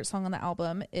my favorite song on the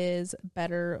album is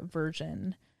Better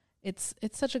Version. It's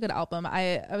such a good album.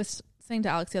 I was saying to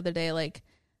Alex the other day, like,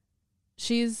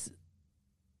 she's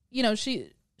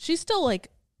still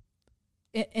like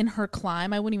in her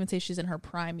climb. I wouldn't even say she's in her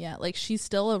prime yet. Like, she's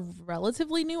still a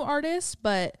relatively new artist,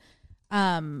 but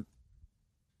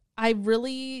I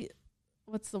really,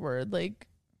 what's the word? Like,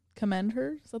 commend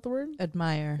her. Is that the word?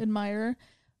 Admire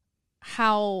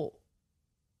how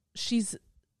she's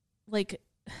like,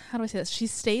 how do I say this? She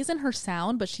stays in her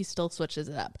sound, but she still switches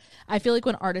it up. I feel like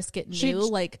when artists get new,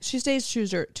 like she stays true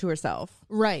to herself.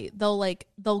 Right.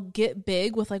 They'll get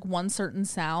big with like one certain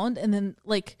sound and then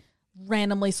like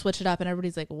randomly switch it up and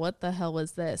everybody's like, what the hell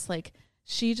was this? Like,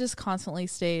 she just constantly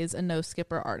stays a no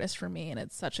skipper artist for me, and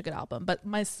it's such a good album. But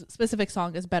my specific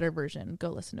song is Better Version. Go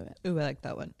listen to it. Ooh, I like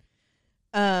that one.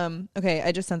 Okay,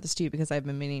 I just sent this to you because I've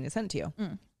been meaning to send it to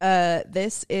you.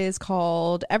 This is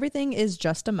called Everything Is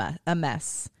Just a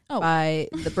Mess by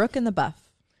The Brook and the Buff.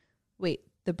 Wait,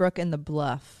 The Brook and the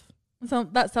Bluff. So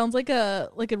that sounds like a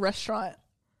restaurant.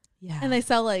 Yeah. And they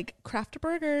sell like craft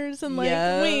burgers and like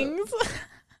wings.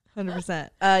 100%.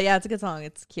 Yeah, it's a good song.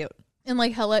 It's cute. And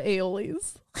like hella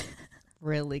aiolis.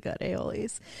 Really good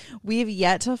aiolis. We've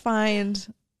yet to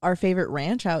find our favorite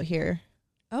ranch out here.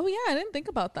 Oh yeah, I didn't think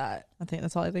about that. I think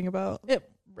that's all I think about.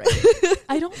 Right.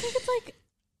 I don't think it's like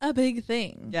a big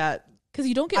thing. Yeah. Because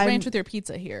you don't get ranch with your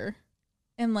pizza here.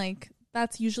 And like,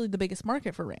 that's usually the biggest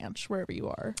market for ranch wherever you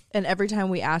are. And every time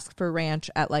we ask for ranch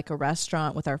at like a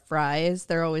restaurant with our fries,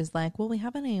 they're always like, well, we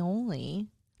have an aioli.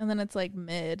 And then it's like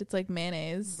mid. It's like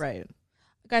mayonnaise. Right.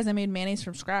 Guys, I made mayonnaise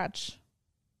from scratch.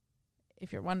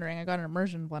 If you're wondering, I got an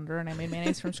immersion blender and I made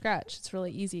mayonnaise from scratch. It's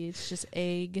really easy. It's just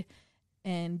egg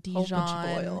and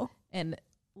Dijon and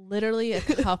literally a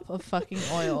cup of fucking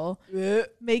oil.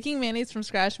 Making mayonnaise from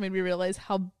scratch made me realize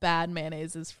how bad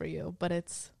mayonnaise is for you, but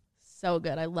it's so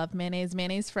good. I love mayonnaise.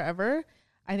 Mayonnaise forever.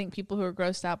 I think people who are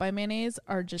grossed out by mayonnaise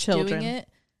are just doing it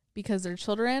because they're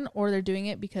children, or they're doing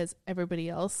it because everybody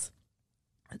else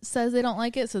says they don't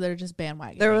like it, so they're just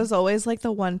bandwagoning. There was always like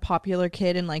the one popular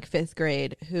kid in like 5th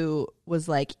grade who was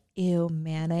like, ew,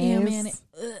 mayonnaise. Ew, mayonnaise.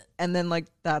 And then like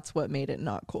that's what made it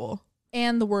not cool.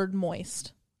 And the word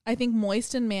moist. I think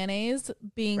moist and mayonnaise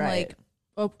being like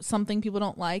something people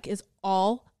don't like is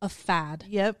all a fad.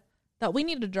 Yep. That we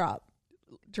need to drop.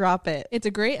 Drop it. It's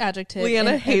a great adjective.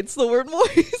 Leanna hates the word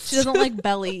moist. She doesn't like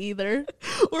belly either.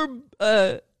 Or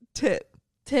tit.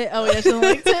 Oh yeah, she doesn't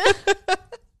like tit.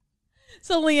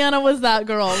 So Leanna was that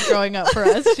girl growing up for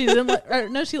us. She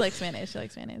didn't no, she likes mayonnaise. She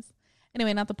likes mayonnaise.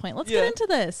 Anyway, not the point. Let's get into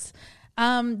this.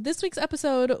 This week's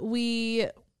episode, we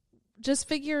just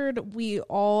figured we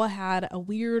all had a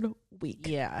weird week.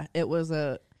 Yeah, it was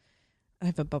I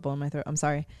have a bubble in my throat. I'm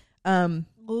sorry. I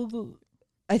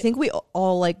think we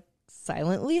all like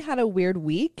silently had a weird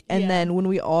week. And then when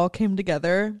we all came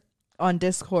together on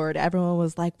Discord, everyone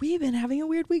was like, we've been having a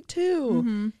weird week too.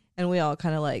 Mm-hmm. And we all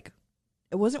kind of like,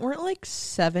 weren't like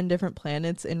 7 different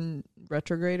planets in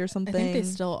retrograde or something? I think they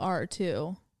still are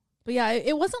too. But yeah,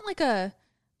 it wasn't like at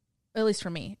least for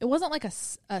me, it wasn't like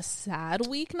a sad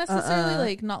week necessarily.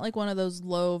 Like not like one of those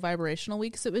low vibrational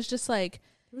weeks. It was just like,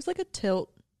 it was like a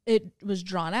tilt. It was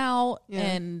drawn out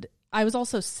and I was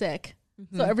also sick.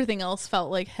 Mm-hmm. So everything else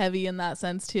felt like heavy in that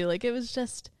sense too. Like it was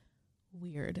just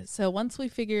weird. So once we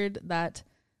figured that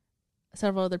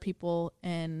several other people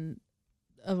and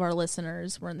of our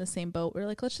listeners were in the same boat, we were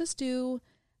like, let's just do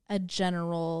a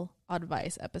general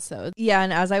advice episode. Yeah.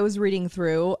 And as I was reading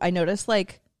through, I noticed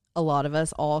like a lot of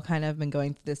us all kind of been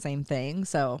going through the same thing.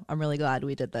 So I'm really glad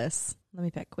we did this. Let me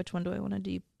pick. Which one do I want to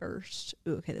do first?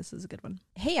 Ooh, okay, this is a good one.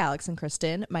 Hey, Alex and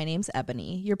Kristen. My name's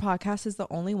Ebony. Your podcast is the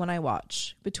only one I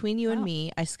watch. Between you and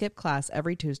me, I skip class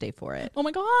every Tuesday for it. Oh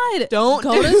my God. Don't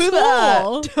go do to that.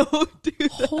 School. Don't do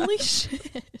that. Holy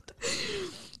shit.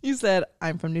 You said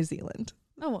I'm from New Zealand.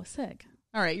 Oh, sick.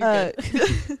 All right, you're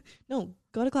good. No,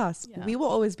 go to class. Yeah. We will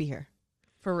always be here.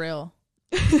 For real.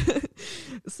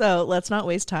 So let's not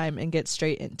waste time and get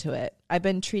straight into it. I've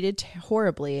been treated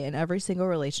horribly in every single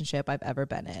relationship I've ever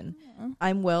been in. Aww.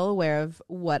 I'm well aware of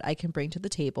what I can bring to the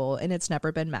table, and it's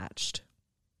never been matched.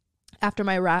 After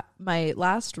my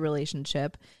last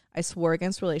relationship, I swore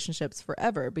against relationships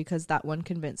forever because that one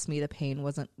convinced me the pain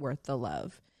wasn't worth the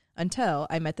love. Until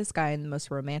I met this guy in the most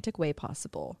romantic way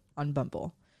possible on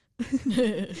Bumble.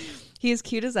 He is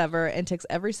cute as ever and ticks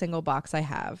every single box I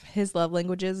have. His love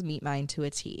languages meet mine to a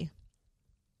T.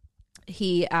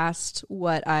 He asked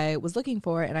what I was looking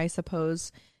for, and I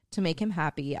suppose to make him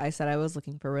happy, I said I was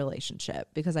looking for a relationship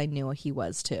because I knew he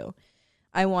was too.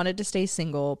 I wanted to stay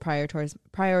single,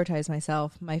 prioritize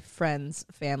myself, my friends,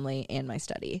 family, and my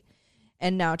study.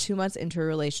 And now 2 months into a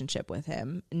relationship with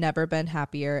him, never been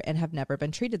happier and have never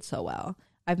been treated so well.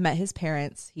 I've met his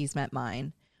parents. He's met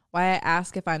mine. Why I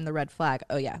ask if I'm the red flag.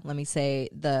 Oh, yeah. Let me say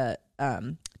the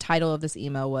title of this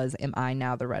email was, Am I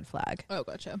Now the Red Flag? Oh,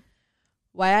 gotcha.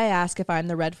 Why I ask if I'm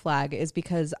the red flag is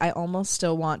because I almost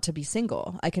still want to be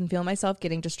single. I can feel myself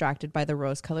getting distracted by the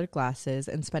rose-colored glasses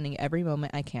and spending every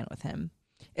moment I can with him.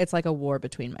 It's like a war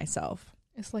between myself.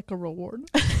 It's like a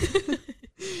reward.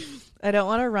 I don't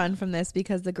want to run from this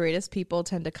because the greatest people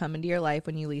tend to come into your life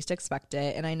when you least expect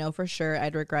it, and I know for sure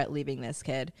I'd regret leaving this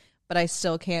kid, but I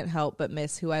still can't help but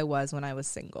miss who I was when I was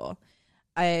single.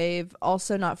 I've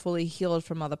also not fully healed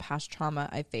from all the past trauma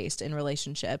I faced in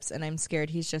relationships, and I'm scared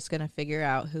he's just going to figure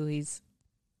out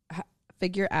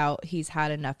he's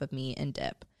had enough of me and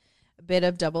dip. A bit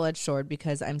of double-edged sword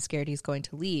because I'm scared he's going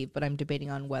to leave, but I'm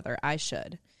debating on whether I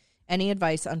should. Any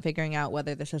advice on figuring out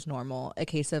whether this is normal, a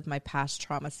case of my past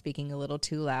trauma speaking a little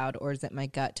too loud, or is it my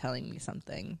gut telling me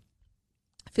something?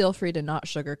 Feel free to not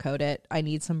sugarcoat it. I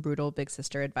need some brutal big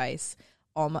sister advice.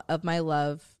 All of my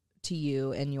love to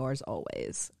you and yours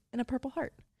always. And a purple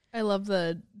heart. I love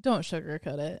the don't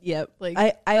sugarcoat it. Yep. Like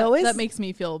I always that makes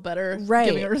me feel better. Right.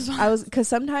 Giving a response. Because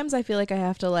sometimes I feel like I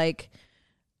have to like,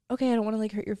 okay, I don't want to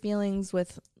like hurt your feelings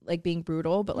with like being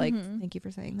brutal, but like, thank you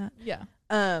for saying that. Yeah.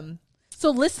 So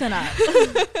listen up.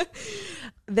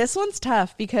 This one's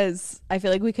tough because I feel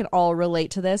like we can all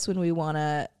relate to this when we want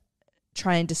to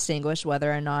try and distinguish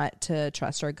whether or not to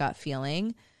trust our gut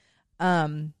feeling.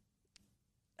 I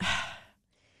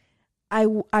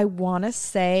want to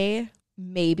say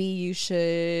maybe you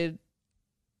should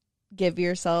give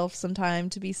yourself some time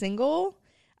to be single.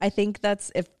 I think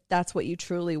if that's what you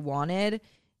truly wanted,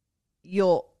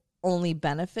 you'll only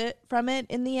benefit from it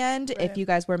in the end. Right. If you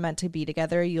guys were meant to be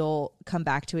together, you'll come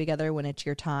back together when it's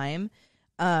your time.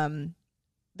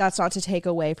 That's not to take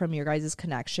away from your guys'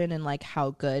 connection and like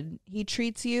how good he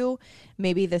treats you.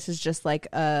 Maybe this is just like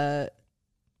a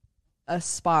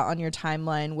spot on your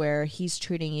timeline where he's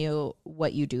treating you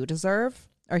what you do deserve,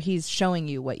 or he's showing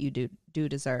you what you do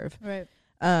deserve. Right.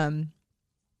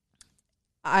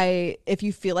 If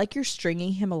you feel like you're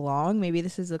stringing him along, maybe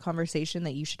this is a conversation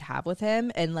that you should have with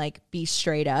him and like be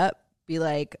straight up. Be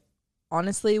like,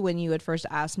 honestly, when you had first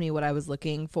asked me what I was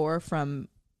looking for from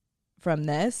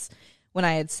this, when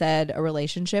I had said a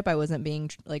relationship, I wasn't being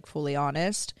like fully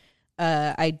honest.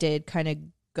 I did kind of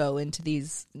go into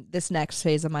this next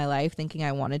phase of my life thinking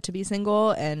I wanted to be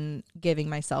single and giving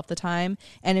myself the time.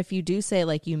 And if you do say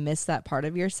like you miss that part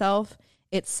of yourself,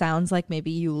 it sounds like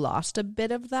maybe you lost a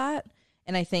bit of that.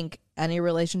 And I think any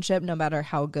relationship, no matter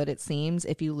how good it seems,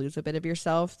 if you lose a bit of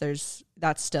yourself, that's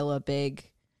still a big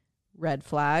red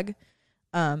flag.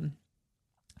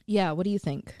 Yeah, what do you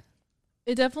think?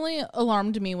 It definitely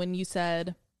alarmed me when you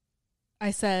said,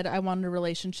 I said I wanted a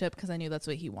relationship because I knew that's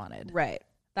what he wanted. Right.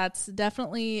 That's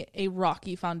definitely a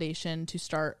rocky foundation to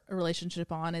start a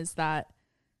relationship on, is that,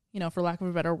 you know, for lack of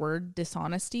a better word,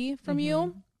 dishonesty from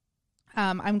you.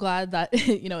 I'm glad that,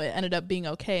 you know, it ended up being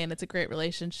okay and it's a great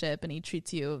relationship and he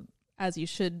treats you as you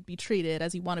should be treated,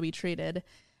 as you want to be treated.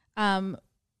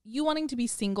 You wanting to be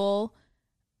single,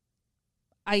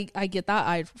 I get that.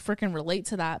 I freaking relate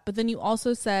to that. But then you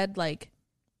also said, like,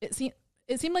 it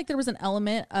seemed like there was an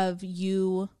element of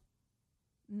you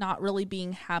not really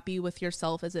being happy with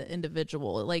yourself as an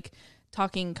individual, like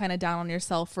talking kind of down on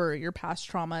yourself for your past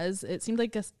traumas. It seemed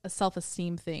like a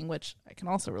self-esteem thing, which I can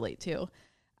also relate to.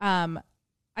 I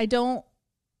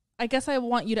guess I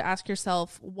want you to ask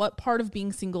yourself, what part of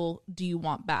being single do you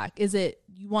want back? Is it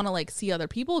you want to like see other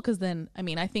people? Because then, I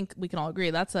mean, I think we can all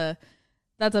agree that's a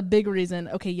big reason.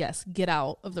 Okay, yes, get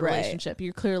out of the relationship.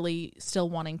 You're clearly still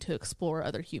wanting to explore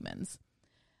other humans.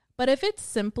 But if it's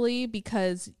simply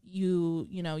because you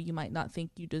might not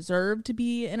think you deserve to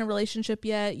be in a relationship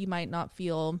yet, you might not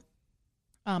feel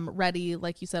ready,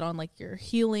 like you said, on like your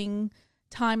healing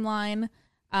timeline,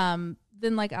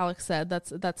 then like Alex said,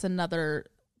 that's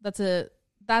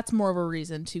more of a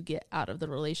reason to get out of the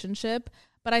relationship.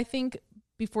 But I think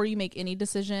before you make any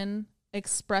decision,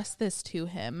 express this to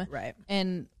him, right,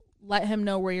 and let him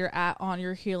know where you're at on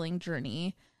your healing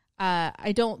journey.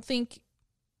 I don't think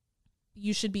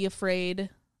you should be afraid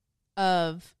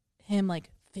of him like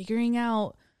figuring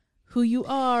out who you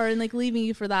are and like leaving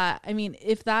you for that. I mean,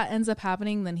 if that ends up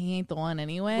happening, then he ain't the one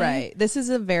anyway. Right. This is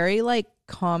a very like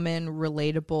common,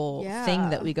 relatable thing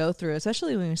that we go through,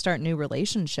 especially when we start new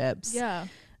relationships. Yeah.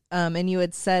 And you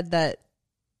had said that,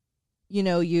 you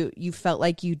know, you felt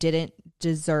like you didn't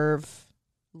deserve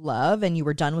love and you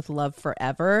were done with love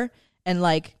forever. And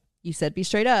like you said, be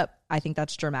straight up. I think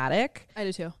that's dramatic. I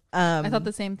do too. I thought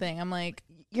the same thing. I'm like,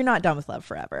 you're not done with love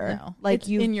forever. No. Like it's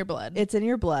in your blood. It's in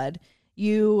your blood.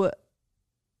 You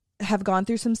have gone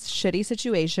through some shitty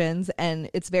situations and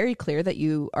it's very clear that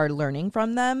you are learning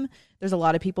from them. There's a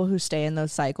lot of people who stay in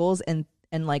those cycles and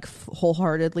like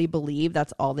wholeheartedly believe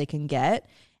that's all they can get.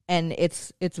 And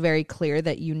it's very clear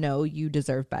that you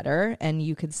deserve better and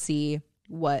you could see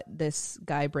what this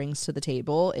guy brings to the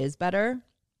table is better.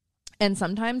 And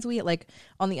sometimes we, like,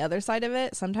 on the other side of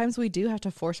it, sometimes we do have to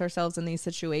force ourselves in these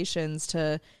situations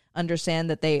to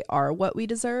understand that they are what we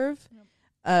deserve.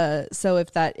 Yep. So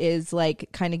if that is, like,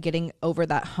 kind of getting over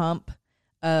that hump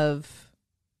of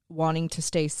wanting to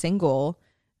stay single,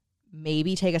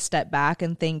 maybe take a step back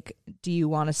and think, do you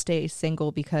want to stay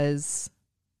single because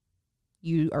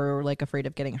you are, like, afraid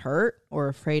of getting hurt or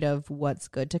afraid of what's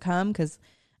good to come? Because,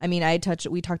 I mean,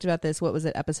 we talked about this, what was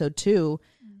it, episode 2,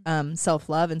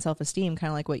 self-love and self-esteem, kind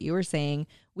of like what you were saying.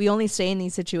 We only stay in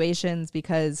these situations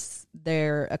because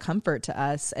they're a comfort to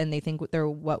us and they think they're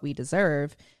what we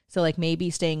deserve. So like maybe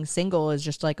staying single is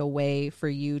just like a way for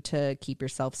you to keep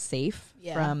yourself safe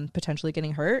from potentially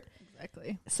getting hurt.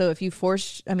 Exactly. So if you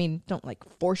don't like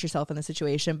force yourself in the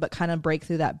situation, but kind of break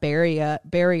through that barrier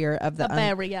of the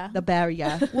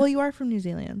barrier. Well, you are from New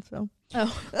Zealand, so.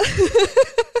 Oh.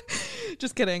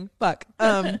 Just kidding. Fuck.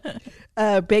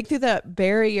 Break through that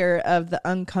barrier of the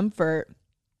uncomfort,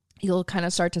 you'll kind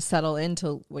of start to settle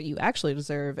into what you actually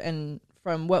deserve. And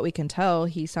from what we can tell,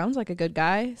 he sounds like a good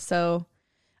guy. So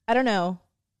I don't know.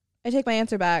 I take my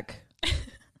answer back.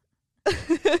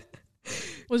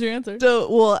 What's your answer?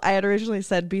 So, well, I had originally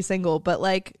said be single, but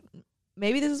like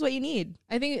maybe this is what you need.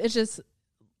 I think it's just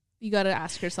you got to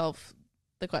ask yourself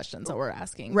the questions that we're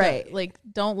asking. Right. But, like,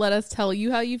 don't let us tell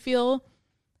you how you feel.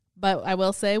 But I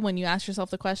will say, when you ask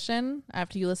yourself the question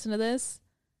after you listen to this,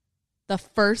 the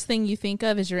first thing you think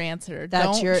of is your answer.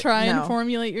 Don't try and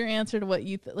formulate your answer to what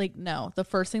you no. The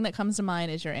first thing that comes to mind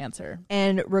is your answer.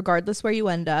 And regardless where you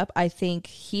end up, I think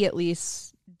he at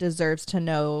least deserves to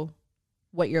know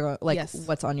what you're like,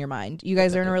 what's on your mind. You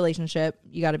guys are in a relationship.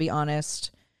 You got to be honest.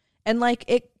 And like,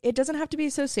 it doesn't have to be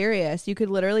so serious. You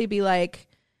could literally be like,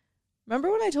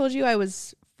 remember when I told you I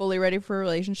was fully ready for a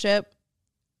relationship?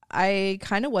 I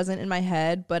kind of wasn't in my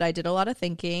head, but I did a lot of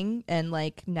thinking and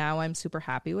like now I'm super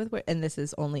happy with and this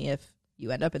is only if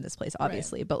you end up in this place,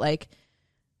 obviously, right. But like,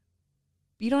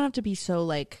 you don't have to be so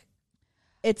like,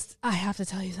 I have to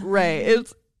tell you something. Right.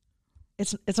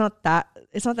 It's not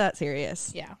that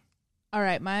serious. Yeah. All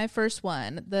right, my first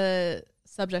one. The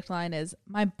subject line is,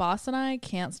 my boss and I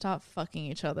can't stop fucking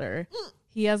each other.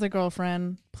 He has a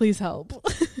girlfriend. Please help.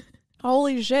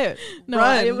 Holy shit. No,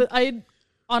 Run. I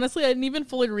honestly, I didn't even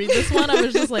fully read this one. I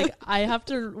was just like,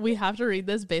 we have to read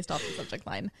this based off the subject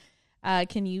line.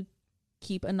 Can you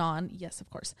keep anon? Yes, of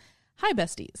course. Hi,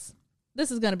 besties.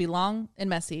 This is going to be long and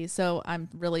messy, so I'm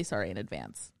really sorry in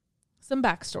advance. Some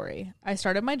backstory. I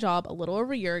started my job a little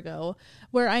over a year ago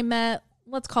where I met,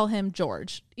 let's call him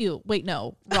George. Ew, wait,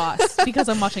 no, Ross, because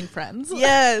I'm watching Friends.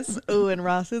 Yes. Oh, and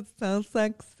Ross, it sounds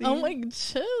sexy. Oh my,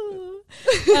 chill.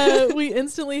 We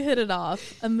instantly hit it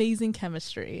off. Amazing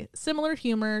chemistry. Similar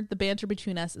humor. The banter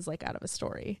between us is like out of a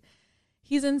story.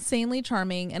 He's insanely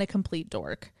charming and a complete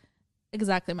dork.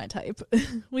 Exactly my type.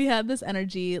 We had this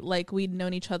energy like we'd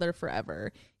known each other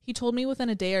forever. He told me within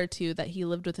a day or two that he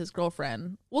lived with his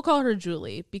girlfriend. We'll call her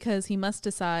Julie because he must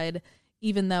decide,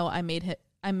 even though I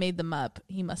made them up,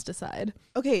 he must decide.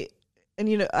 Okay. And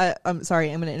you know, I'm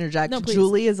sorry, I'm going to interject. No, please.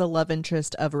 Julie is a love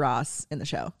interest of Ross in the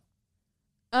show.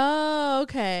 Oh,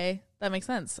 okay. That makes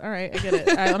sense. All right. I get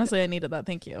it. I needed that.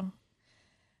 Thank you.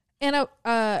 And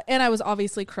I was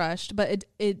obviously crushed, but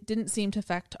it didn't seem to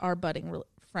affect our budding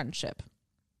friendship.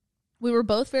 We were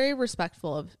both very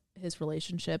respectful of his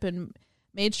relationship and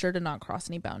made sure to not cross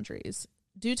any boundaries.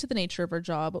 Due to the nature of our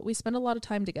job, we spent a lot of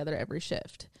time together every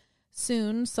shift.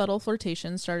 Soon, subtle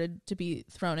flirtations started to be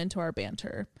thrown into our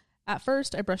banter. At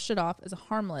first, I brushed it off as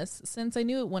harmless since I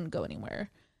knew it wouldn't go anywhere.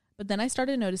 But then I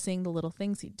started noticing the little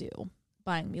things he'd do.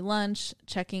 Buying me lunch,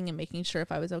 checking and making sure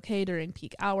if I was okay during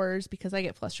peak hours because I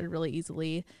get flustered really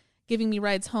easily, giving me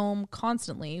rides home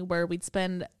constantly where we'd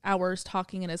spend hours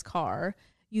talking in his car,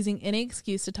 using any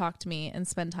excuse to talk to me and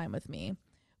spend time with me.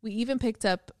 We even picked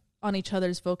up on each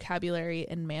other's vocabulary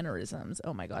and mannerisms.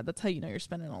 Oh my God, that's how you know you're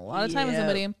spending a lot of time with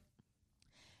somebody.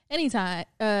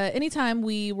 Anytime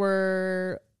we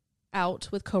were out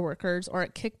with coworkers or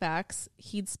at kickbacks,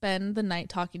 he'd spend the night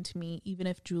talking to me even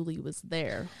if Julie was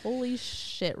there. Holy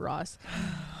shit, Ross.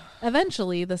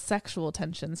 Eventually, the sexual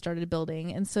tension started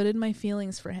building, and so did my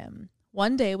feelings for him.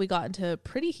 One day, we got into a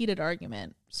pretty heated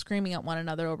argument, screaming at one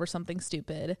another over something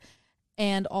stupid,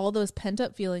 and all those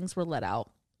pent-up feelings were let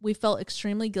out. We felt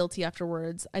extremely guilty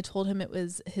afterwards. I told him it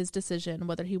was his decision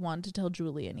whether he wanted to tell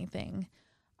Julie anything.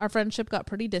 Our friendship got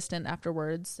pretty distant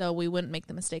afterwards, so we wouldn't make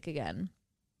the mistake again.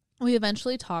 We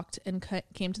eventually talked and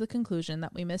came to the conclusion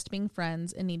that we missed being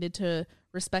friends and needed to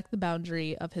respect the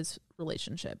boundary of his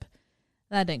relationship.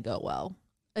 That didn't go well.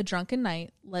 A drunken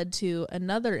night led to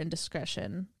another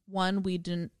indiscretion, one we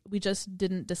just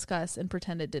didn't discuss and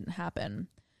pretend it didn't happen.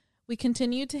 We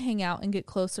continued to hang out and get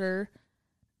closer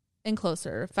and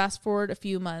closer. Fast forward a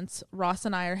few months, Ross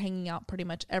and I are hanging out pretty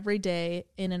much every day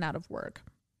in and out of work.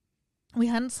 We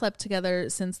hadn't slept together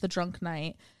since the drunk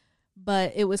night,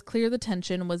 but it was clear the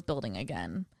tension was building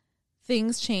again.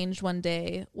 Things changed one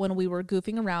day when we were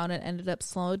goofing around and ended up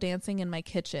slow dancing in my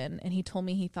kitchen, and he told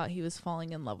me he thought he was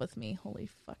falling in love with me. Holy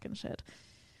fucking shit.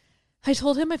 I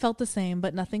told him I felt the same,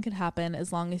 but nothing could happen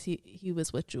as long as he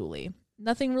was with Julie.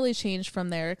 Nothing really changed from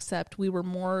there except we were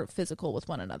more physical with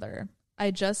one another. I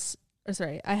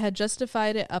had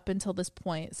justified it up until this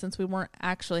point since we weren't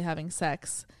actually having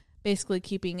sex, basically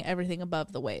keeping everything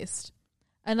above the waist.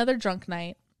 Another drunk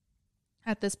night.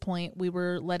 At this point, we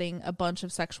were letting a bunch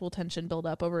of sexual tension build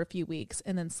up over a few weeks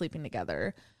and then sleeping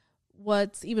together.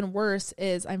 What's even worse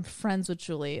is I'm friends with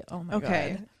Julie. Oh my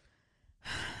God.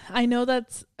 I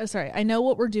know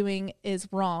what we're doing is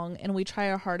wrong and we try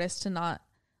our hardest to not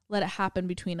let it happen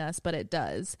between us, but it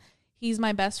does. He's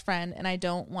my best friend and I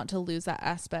don't want to lose that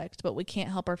aspect, but we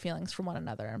can't help our feelings for one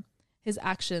another. His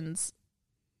actions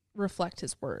reflect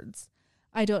his words.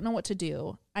 I don't know what to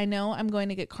do. I know I'm going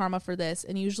to get karma for this,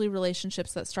 and usually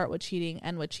relationships that start with cheating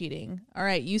end with cheating. All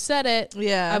right, you said it.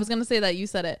 Yeah. I was going to say that. You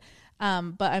said it.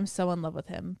 But I'm so in love with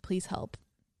him. Please help.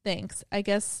 Thanks. I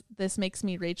guess this makes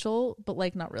me Rachel, but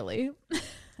like not really.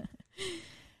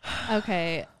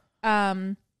 Okay.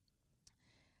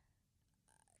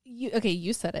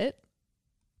 You said it.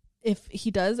 If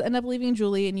he does end up leaving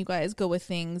Julie and you guys go with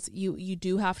things, you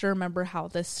do have to remember how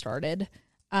this started.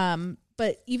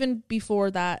 But even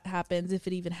before that happens, if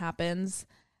it even happens,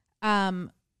 I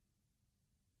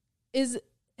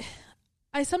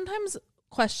sometimes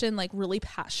question like really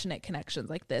passionate connections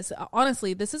like this.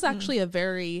 Honestly, this is actually a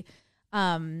very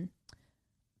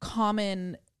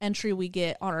common entry we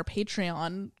get on our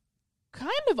Patreon,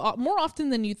 kind of more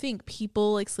often than you think.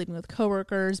 People like sleeping with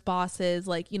coworkers, bosses,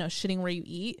 like, you know, shitting where you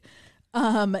eat.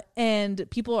 And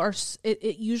people are,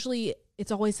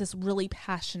 it's always this really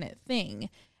passionate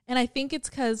thing. And I think it's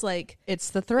because, like, it's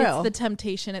the thrill. It's the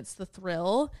temptation. It's the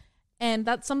thrill. And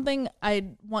that's something I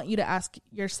want you to ask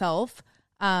yourself.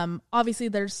 Obviously,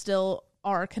 there's still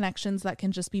are connections that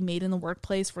can just be made in the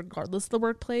workplace, regardless of the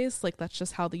workplace. Like, that's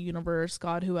just how the universe,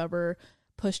 God, whoever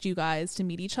pushed you guys to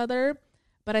meet each other.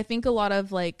 But I think a lot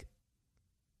of like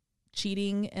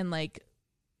cheating and like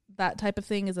that type of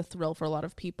thing is a thrill for a lot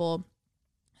of people.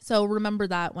 So remember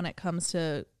that when it comes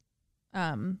to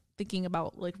thinking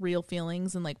about like real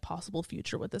feelings and like possible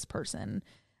future with this person.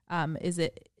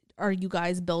 Are you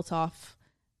guys built off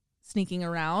sneaking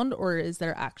around, or is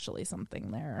there actually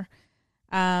something there?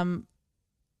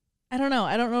 I don't know.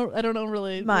 I don't know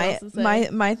really what else to say.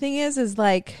 My thing is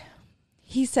like,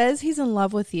 he says he's in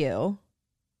love with you,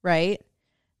 right?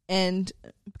 And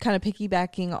kind of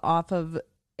piggybacking off of,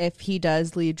 if he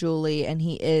does leave Julie and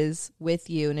he is with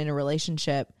you and in a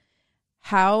relationship,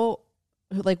 how,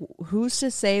 like, who's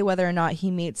to say whether or not he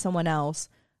meets someone else,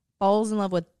 falls in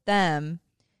love with them,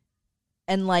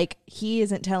 and like he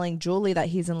isn't telling Julie that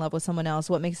he's in love with someone else?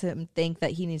 What makes him think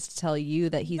that he needs to tell you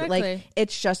that he's like,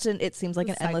 it's just it seems like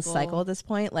an endless cycle at this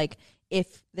point. Like,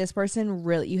 if this person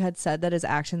really, you had said that his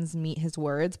actions meet his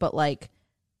words, but like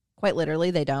quite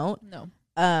literally they don't. No.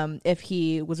 If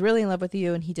he was really in love with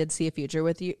you and he did see a future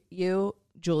with you,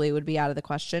 Julie would be out of the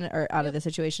question, or out of the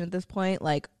situation at this point.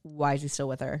 Like, why is he still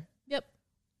with her? Yep.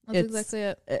 That's exactly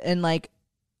it. And like,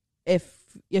 if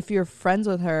you're friends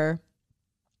with her,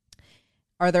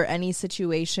 are there any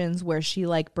situations where she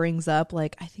like brings up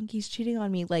like, I think he's cheating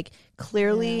on me? Like,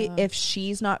 clearly if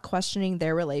she's not questioning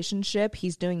their relationship,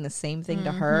 he's doing the same thing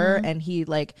to her, and he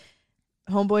like,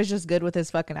 homeboy's just good with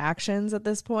his fucking actions at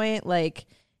this point. Like,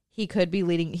 he could be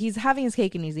he's having his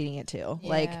cake and he's eating it too. Yeah.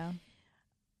 Like,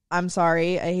 I'm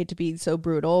sorry, I hate to be so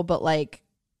brutal, but like,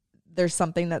 there's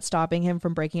something that's stopping him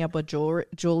from breaking up with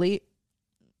Julie.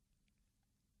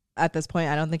 At this point,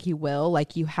 I don't think he will.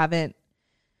 Like, you haven't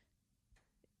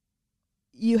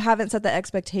set the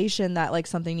expectation that like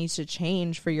something needs to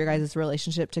change for your guys'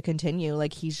 relationship to continue.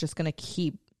 Like, he's just gonna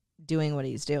keep doing what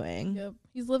he's doing. Yep.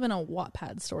 He's living a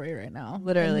Wattpad story right now.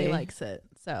 Literally. And he likes it.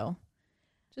 So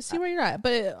just see where you're at.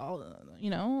 But,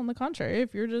 on the contrary,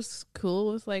 if you're just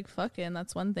cool with like fucking,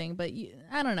 that's one thing. But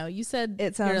I don't know. You said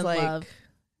it sounds you're in like love.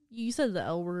 You said the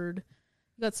L word.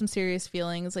 You got some serious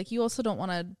feelings. Like, you also don't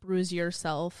want to bruise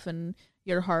yourself and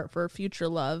your heart for future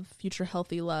love, future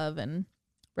healthy love. And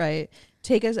right.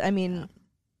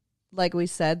 Like we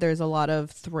said, there's a lot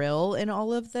of thrill in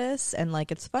all of this, and like,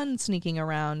 it's fun sneaking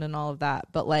around and all of that,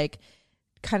 but like,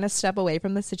 kind of step away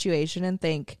from the situation and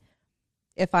think,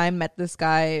 if I met this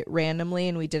guy randomly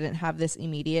and we didn't have this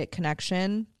immediate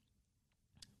connection,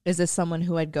 is this someone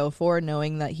who I'd go for,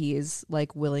 knowing that he is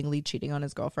like willingly cheating on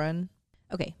his girlfriend?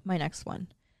 Okay, my next one.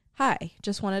 Hi,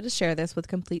 just wanted to share this with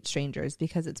complete strangers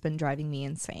because it's been driving me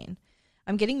insane.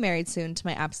 I'm getting married soon to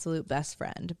my absolute best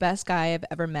friend, best guy I've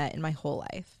ever met in my whole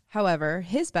life. However,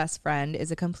 his best friend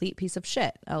is a complete piece of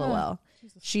shit, LOL.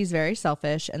 She's very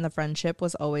selfish, and the friendship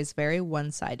was always very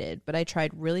one-sided, but I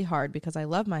tried really hard because I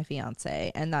love my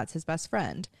fiance, and that's his best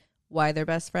friend. Why they're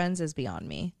best friends is beyond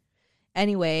me.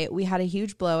 Anyway, we had a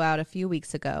huge blowout a few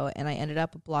weeks ago, and I ended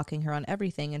up blocking her on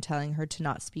everything and telling her to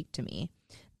not speak to me.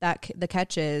 The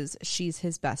catch is, she's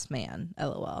his best man,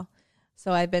 LOL.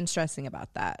 So I've been stressing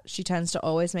about that. She tends to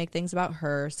always make things about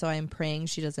her, so I'm praying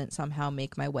she doesn't somehow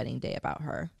make my wedding day about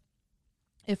her.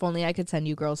 If only I could send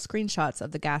you girls screenshots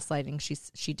of the gaslighting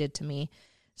she did to me,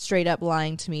 straight up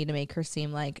lying to me to make her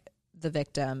seem like the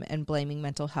victim and blaming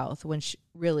mental health, when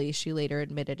she later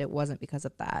admitted it wasn't because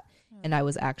of that, and I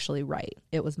was actually right.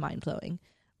 It was mind-blowing.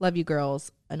 Love you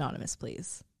girls. Anonymous,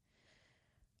 please.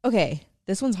 Okay,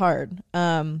 this one's hard.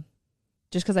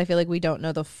 Just because I feel like we don't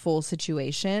know the full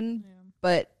situation. Yeah.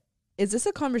 But is this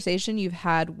a conversation you've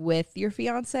had with your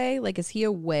fiance? Like, is he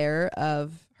aware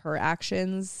of her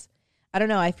actions? I don't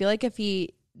know. I feel like if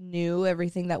he knew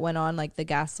everything that went on, like the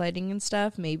gaslighting and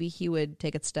stuff, maybe he would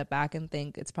take a step back and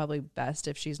think it's probably best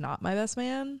if she's not my best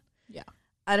man. Yeah.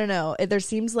 I don't know. There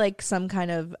seems like some kind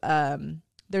of,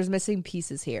 there's missing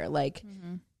pieces here, like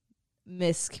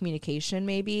miscommunication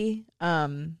maybe.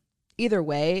 Either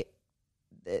way,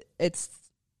 it's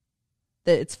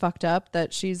fucked up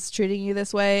that she's treating you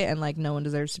this way, and like, no one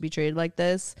deserves to be treated like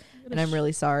this, and I'm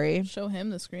really sorry. Show him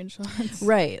the screenshots.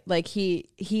 Right. Like, he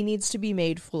needs to be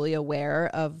made fully aware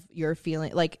of your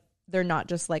feeling. Like, they're not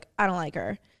just like, I don't like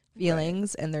her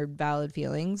feelings, right, and they're valid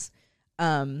feelings.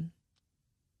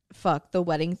 Fuck the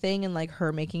wedding thing and like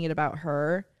her making it about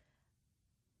her.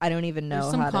 I don't even know.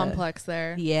 There's some complex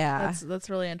there. Yeah. That's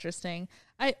really interesting.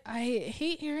 I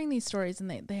hate hearing these stories,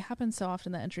 and they happen so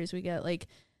often, the entries we get, like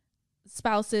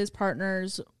spouses,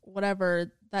 partners,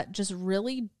 whatever, that just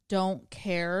really don't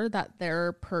care that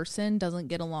their person doesn't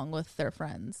get along with their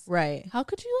friends. Right. How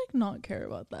could you like not care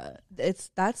about that?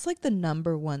 That's like the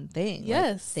number one thing.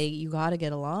 Yes. Like, you got to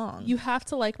get along. You have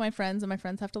to like my friends and my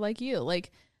friends have to like you.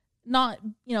 Like, not,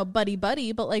 you know, buddy,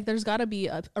 but like there's got to be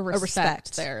a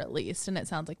respect there at least. And it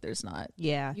sounds like there's not.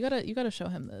 Yeah. You gotta show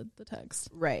him the text.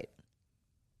 Right.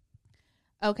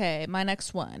 Okay, my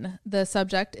next one. The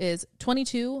subject is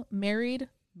 22, married,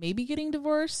 maybe getting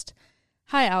divorced.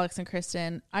 Hi, Alex and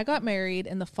Kristen. I got married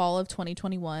in the fall of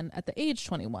 2021 at the age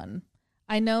 21.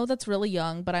 I know that's really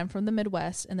young, but I'm from the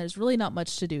Midwest and there's really not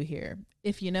much to do here.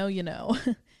 If you know, you know.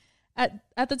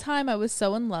 At the time, I was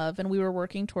so in love and we were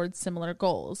working towards similar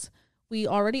goals. We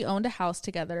already owned a house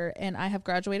together and I have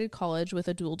graduated college with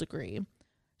a dual degree.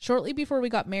 Shortly before we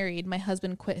got married, my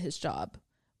husband quit his job.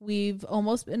 We've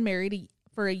almost been married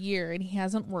for a year and he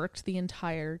hasn't worked the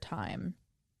entire time.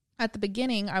 At the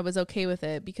beginning, I was okay with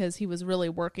it because he was really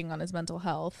working on his mental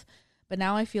health, but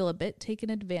now I feel a bit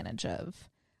taken advantage of.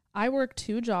 I work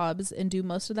 2 jobs and do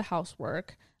most of the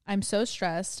housework. I'm so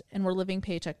stressed and we're living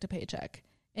paycheck to paycheck.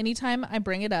 Anytime I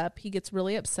bring it up, he gets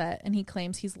really upset and he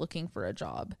claims he's looking for a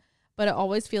job, but it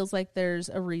always feels like there's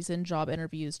a reason job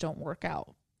interviews don't work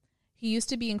out. He used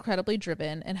to be incredibly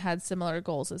driven and had similar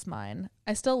goals as mine.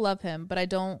 I still love him, but I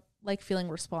don't like feeling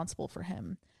responsible for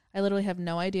him. I literally have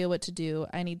no idea what to do.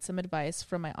 I need some advice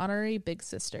from my honorary big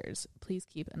sisters. Please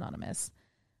keep anonymous.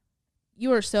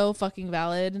 You are so fucking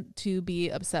valid to be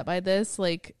upset by this.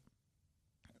 Like,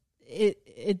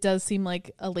 it does seem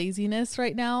like a laziness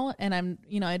right now. And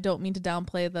I don't mean to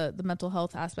downplay the mental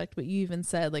health aspect, but you even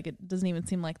said, like, it doesn't even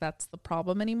seem like that's the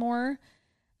problem anymore.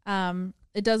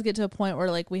 It does get to a point where,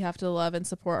 like, we have to love and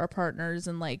support our partners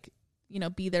and, like, you know,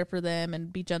 be there for them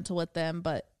and be gentle with them,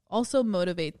 but also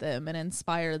motivate them and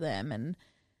inspire them. And,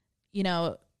 you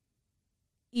know,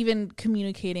 even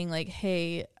communicating like,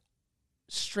 hey,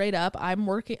 straight up,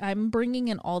 I'm bringing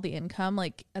in all the income.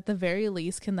 Like, at the very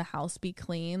least, can the house be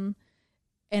clean?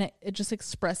 And it just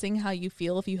expressing how you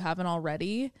feel if you haven't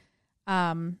already.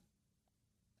 I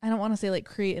don't want to say like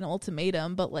create an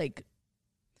ultimatum, but like,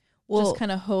 just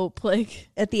kind of hope like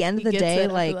at the end of the day,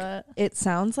 like it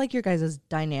sounds like your guys'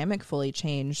 dynamic fully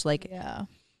changed. Like, yeah.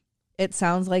 It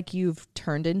sounds like you've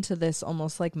turned into this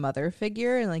almost like mother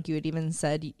figure. And like you had even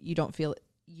said, you don't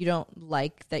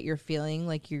like that you're feeling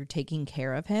like you're taking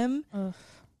care of him. Ugh.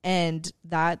 And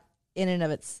that in and of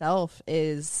itself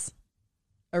is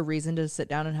a reason to sit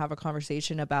down and have a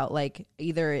conversation about like,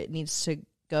 either it needs to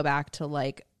go back to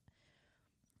like,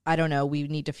 I don't know, we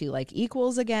need to feel like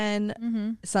equals again.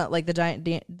 Mm-hmm. So like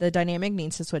the dynamic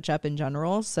needs to switch up in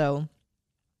general. So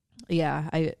yeah,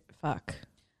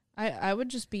 I would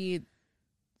just be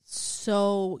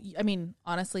so, I mean,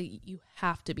 honestly, you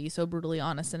have to be so brutally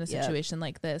honest in a situation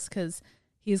like this, because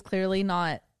he's clearly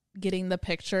not getting the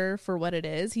picture for what it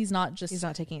is. He's not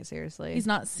taking it seriously. He's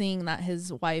not seeing that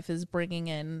his wife is bringing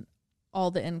in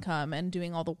all the income and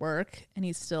doing all the work, and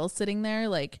he's still sitting there.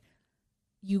 Like,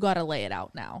 you got to lay it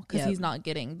out now, because he's not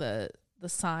getting the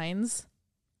signs.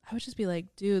 I would just be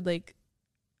like, dude, like,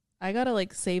 I got to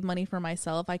like save money for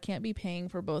myself. I can't be paying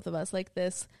for both of us like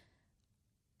this.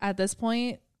 At this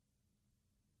point,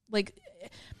 like,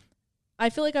 I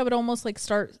feel like I would almost like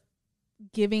start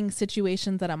giving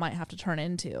situations that I might have to turn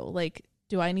into. Like,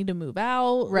 do I need to move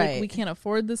out? Right. Like, we can't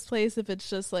afford this place if it's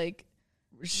just like,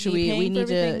 we need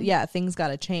to, things got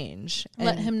to change.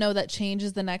 Let him know that change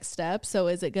is the next step. So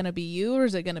is it going to be you or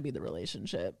is it going to be the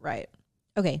relationship? Right.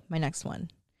 Okay. My next one.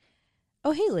 Oh,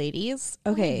 hey, ladies.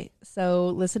 Okay, so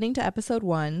listening to episode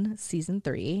 1, season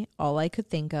 3, all I could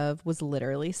think of was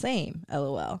literally same.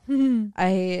 LOL.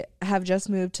 I have just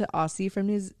moved to Aussie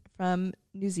from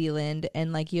New Zealand,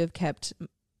 and like you have kept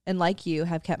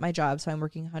my job, so I'm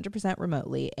working 100%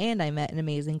 remotely, and I met an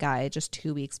amazing guy just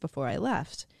 2 weeks before I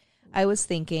left. I was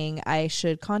thinking I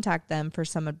should contact them for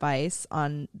some advice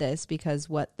on this, because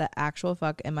what the actual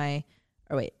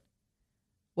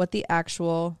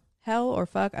hell or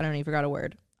fuck, I don't even forgot a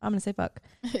word. I'm going to say fuck.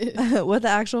 What the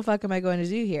actual fuck am I going to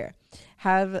do here?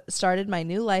 Have started my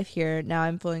new life here. Now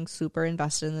I'm feeling super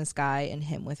invested in this guy and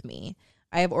him with me.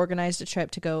 I have organized a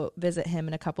trip to go visit him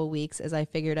in a couple weeks, as I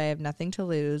figured I have nothing to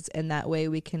lose, and that way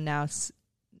we can now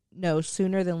know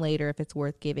sooner than later if it's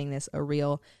worth giving this a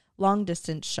real long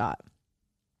distance shot.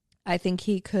 I think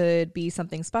he could be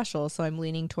something special, so I'm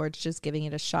leaning towards just giving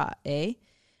it a shot, eh?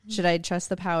 Should I trust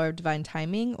the power of divine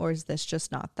timing, or is this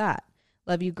just not that?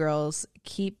 Love you girls.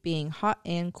 Keep being hot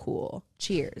and cool.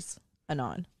 Cheers.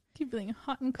 Anon. Keep being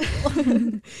hot and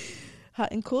cool.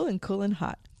 Hot and cool and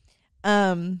hot.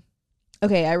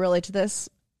 Okay, I relate to this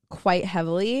quite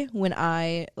heavily when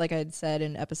I, like I'd said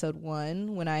in episode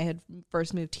 1, when I had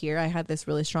first moved here, I had this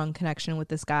really strong connection with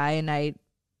this guy, and I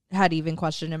had even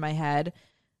questioned in my head,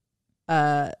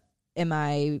 am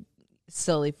I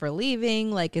silly for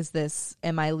leaving? Like,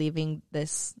 am I leaving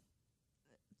this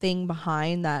thing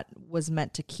behind that was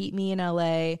meant to keep me in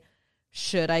LA?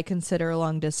 Should I consider a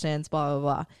long distance? Blah, blah,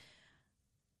 blah.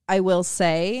 I will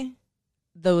say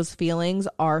those feelings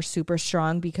are super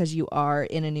strong because you are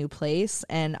in a new place.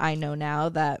 And I know now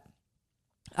that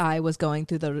I was going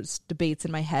through those debates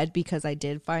in my head because I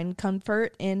did find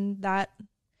comfort in that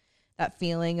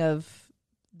feeling of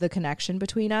the connection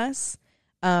between us.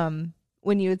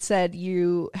 When you had said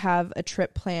you have a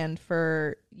trip planned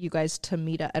for you guys to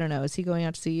meet up, I don't know, is he going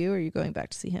out to see you or are you going back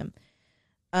to see him?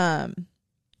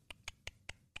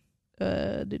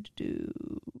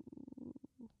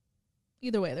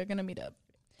 Either way, they're gonna meet up.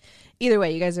 Either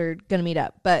way, you guys are gonna meet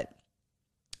up. But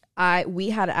we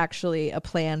had actually a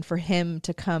plan for him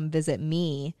to come visit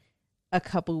me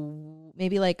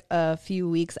maybe like a few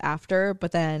weeks after,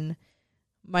 but then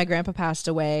my grandpa passed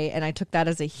away, and I took that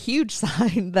as a huge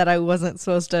sign that I wasn't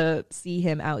supposed to see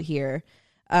him out here,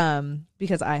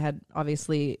 because I had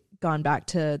obviously gone back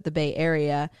to the Bay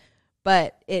Area.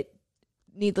 But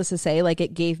needless to say, like,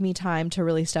 it gave me time to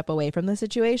really step away from the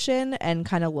situation and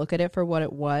kind of look at it for what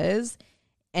it was.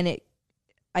 And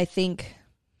I think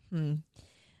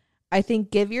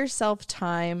give yourself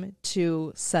time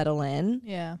to settle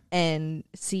in, and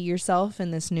see yourself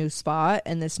in this new spot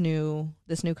and this new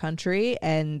country,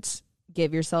 and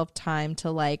give yourself time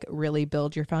to like really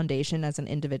build your foundation as an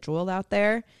individual out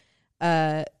there.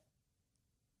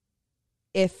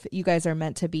 If you guys are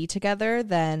meant to be together,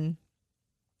 then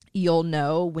you'll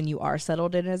know when you are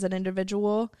settled in as an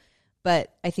individual.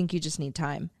 But I think you just need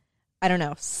time. I don't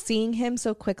know. Seeing him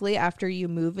so quickly after you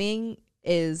moving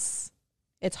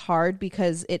it's hard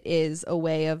because it is a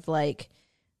way of like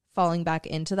falling back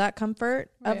into that comfort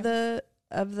of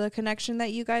the connection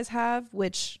that you guys have,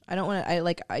 which I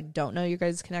don't know your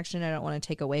guys' connection. I don't want to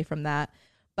take away from that,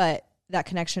 but that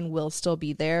connection will still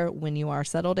be there when you are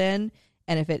settled in.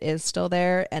 And if it is still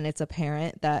there and it's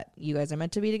apparent that you guys are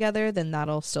meant to be together, then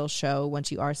that'll still show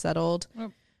once you are settled.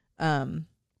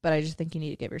 But I just think you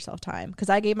need to give yourself time, because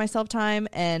I gave myself time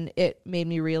and it made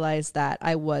me realize that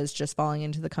I was just falling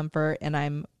into the comfort, and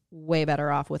I'm way better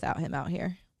off without him out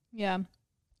here. Yeah.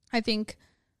 I think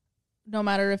no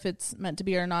matter if it's meant to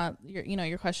be or not,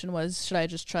 your question was, should I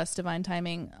just trust divine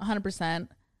timing? 100%.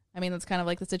 I mean, that's kind of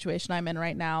like the situation I'm in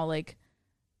right now. Like,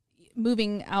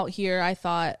 moving out here, I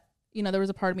thought, there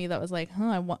was a part of me that was like,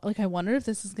 I wonder if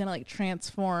this is going to like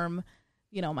transform,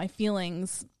 my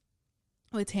feelings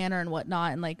with Tanner and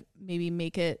whatnot, and like maybe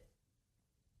make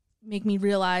me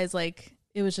realize like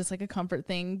it was just like a comfort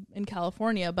thing in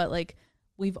California. But like,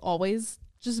 we've always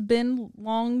just been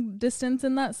long distance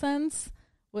in that sense,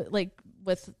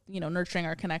 with nurturing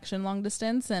our connection long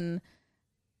distance, and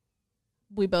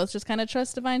we both just kind of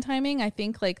trust divine timing. I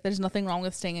think like there's nothing wrong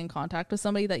with staying in contact with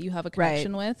somebody that you have a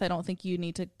connection with. I don't think you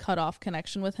need to cut off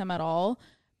connection with him at all,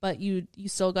 but you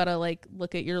still got to like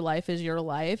look at your life as your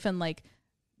life, and like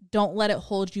don't let it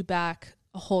hold you back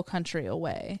a whole country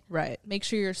away. Right. Make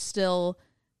sure you're still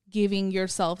giving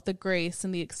yourself the grace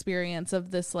and the experience of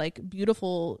this like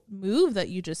beautiful move that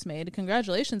you just made.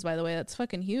 Congratulations, by the way. That's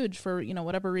fucking huge for,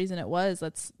 whatever reason it was.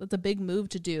 That's a big move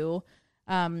to do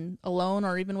alone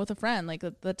or even with a friend. Like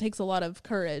that takes a lot of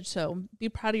courage. So be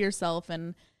proud of yourself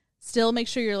and still make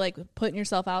sure you're like putting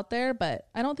yourself out there. But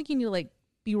I don't think you need to like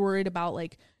be worried about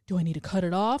like, do I need to cut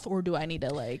it off or do I need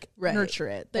to like nurture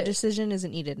it? The decision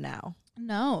isn't needed now.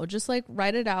 No, just like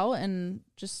write it out and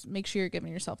just make sure you're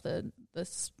giving yourself the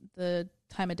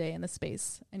time of day and the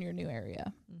space in your new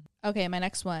area. Mm-hmm. Okay, my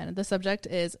next one. The subject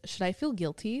is, should I feel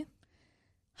guilty?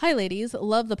 Hi, ladies.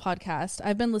 Love the podcast.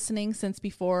 I've been listening since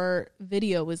before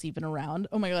video was even around.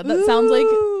 Oh my God. That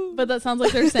sounds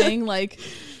like they're saying like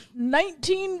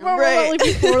 19 right. Like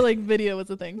before like video was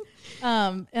a thing.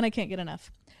 And I can't get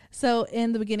enough. So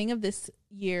in the beginning of this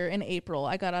year, in April,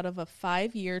 I got out of a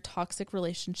 5-year toxic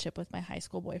relationship with my high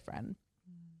school boyfriend.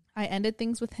 I ended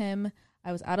things with him.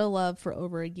 I was out of love for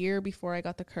over a year before I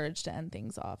got the courage to end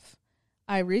things off.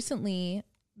 I recently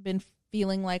been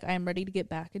feeling like I'm ready to get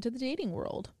back into the dating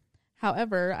world.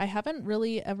 However, I haven't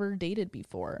really ever dated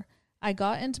before. I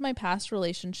got into my past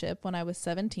relationship when I was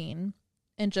 17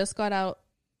 and just got out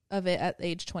of it at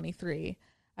age 23.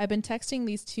 I've been texting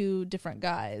these 2 different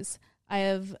guys. I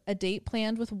have a date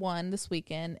planned with one this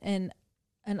weekend and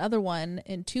another one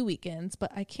in 2 weekends,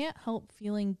 but I can't help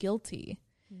feeling guilty.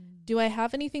 Do I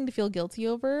have anything to feel guilty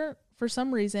over? For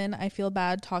some reason, I feel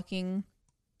bad talking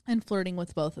and flirting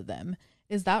with both of them.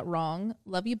 Is that wrong?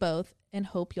 Love you both and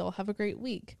hope y'all have a great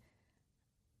week.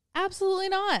 Absolutely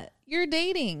not. You're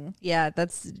dating. Yeah, don't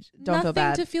feel bad.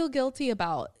 Nothing to feel guilty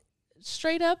about.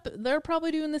 Straight up, they're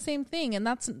probably doing the same thing. And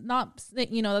that's not,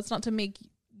 that's not to make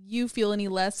you feel any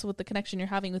less with the connection you're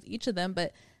having with each of them.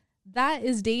 But that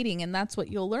is dating. And that's what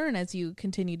you'll learn as you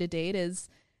continue to date is,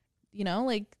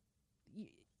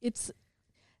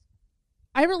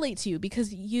 I relate to you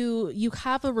because you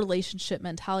have a relationship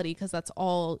mentality because that's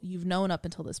all you've known up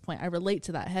until this point. I relate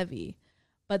to that heavy.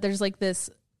 But there's like this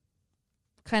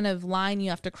kind of line you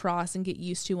have to cross and get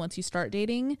used to once you start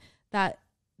dating, that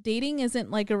dating isn't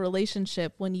like a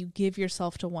relationship when you give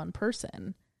yourself to one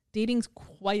person. Dating's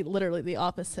quite literally the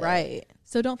opposite. Right.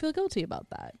 So don't feel guilty about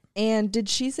that. And did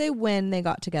she say when they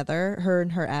got together, her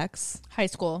and her ex? High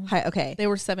school. Okay. They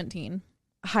were 17.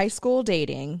 High school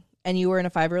dating, and you were in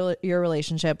a 5-year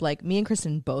relationship. Like me and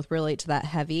Kristen both relate to that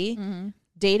heavy. Mm-hmm.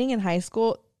 Dating in high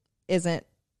school isn't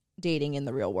dating in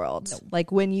the real world. No.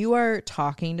 Like when you are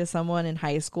talking to someone in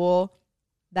high school,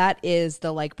 that is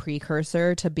the like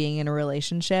precursor to being in a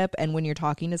relationship. And when you're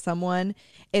talking to someone,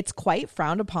 it's quite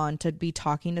frowned upon to be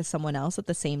talking to someone else at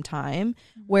the same time.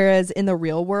 Mm-hmm. Whereas in the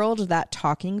real world, that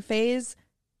talking phase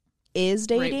is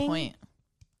dating. Great point.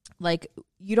 Like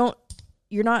you're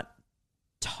not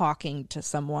talking to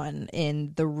someone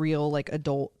in the real like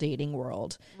adult dating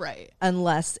world. Right.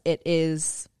 Unless it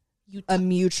is a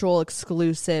mutual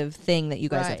exclusive thing that you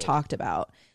guys have talked about.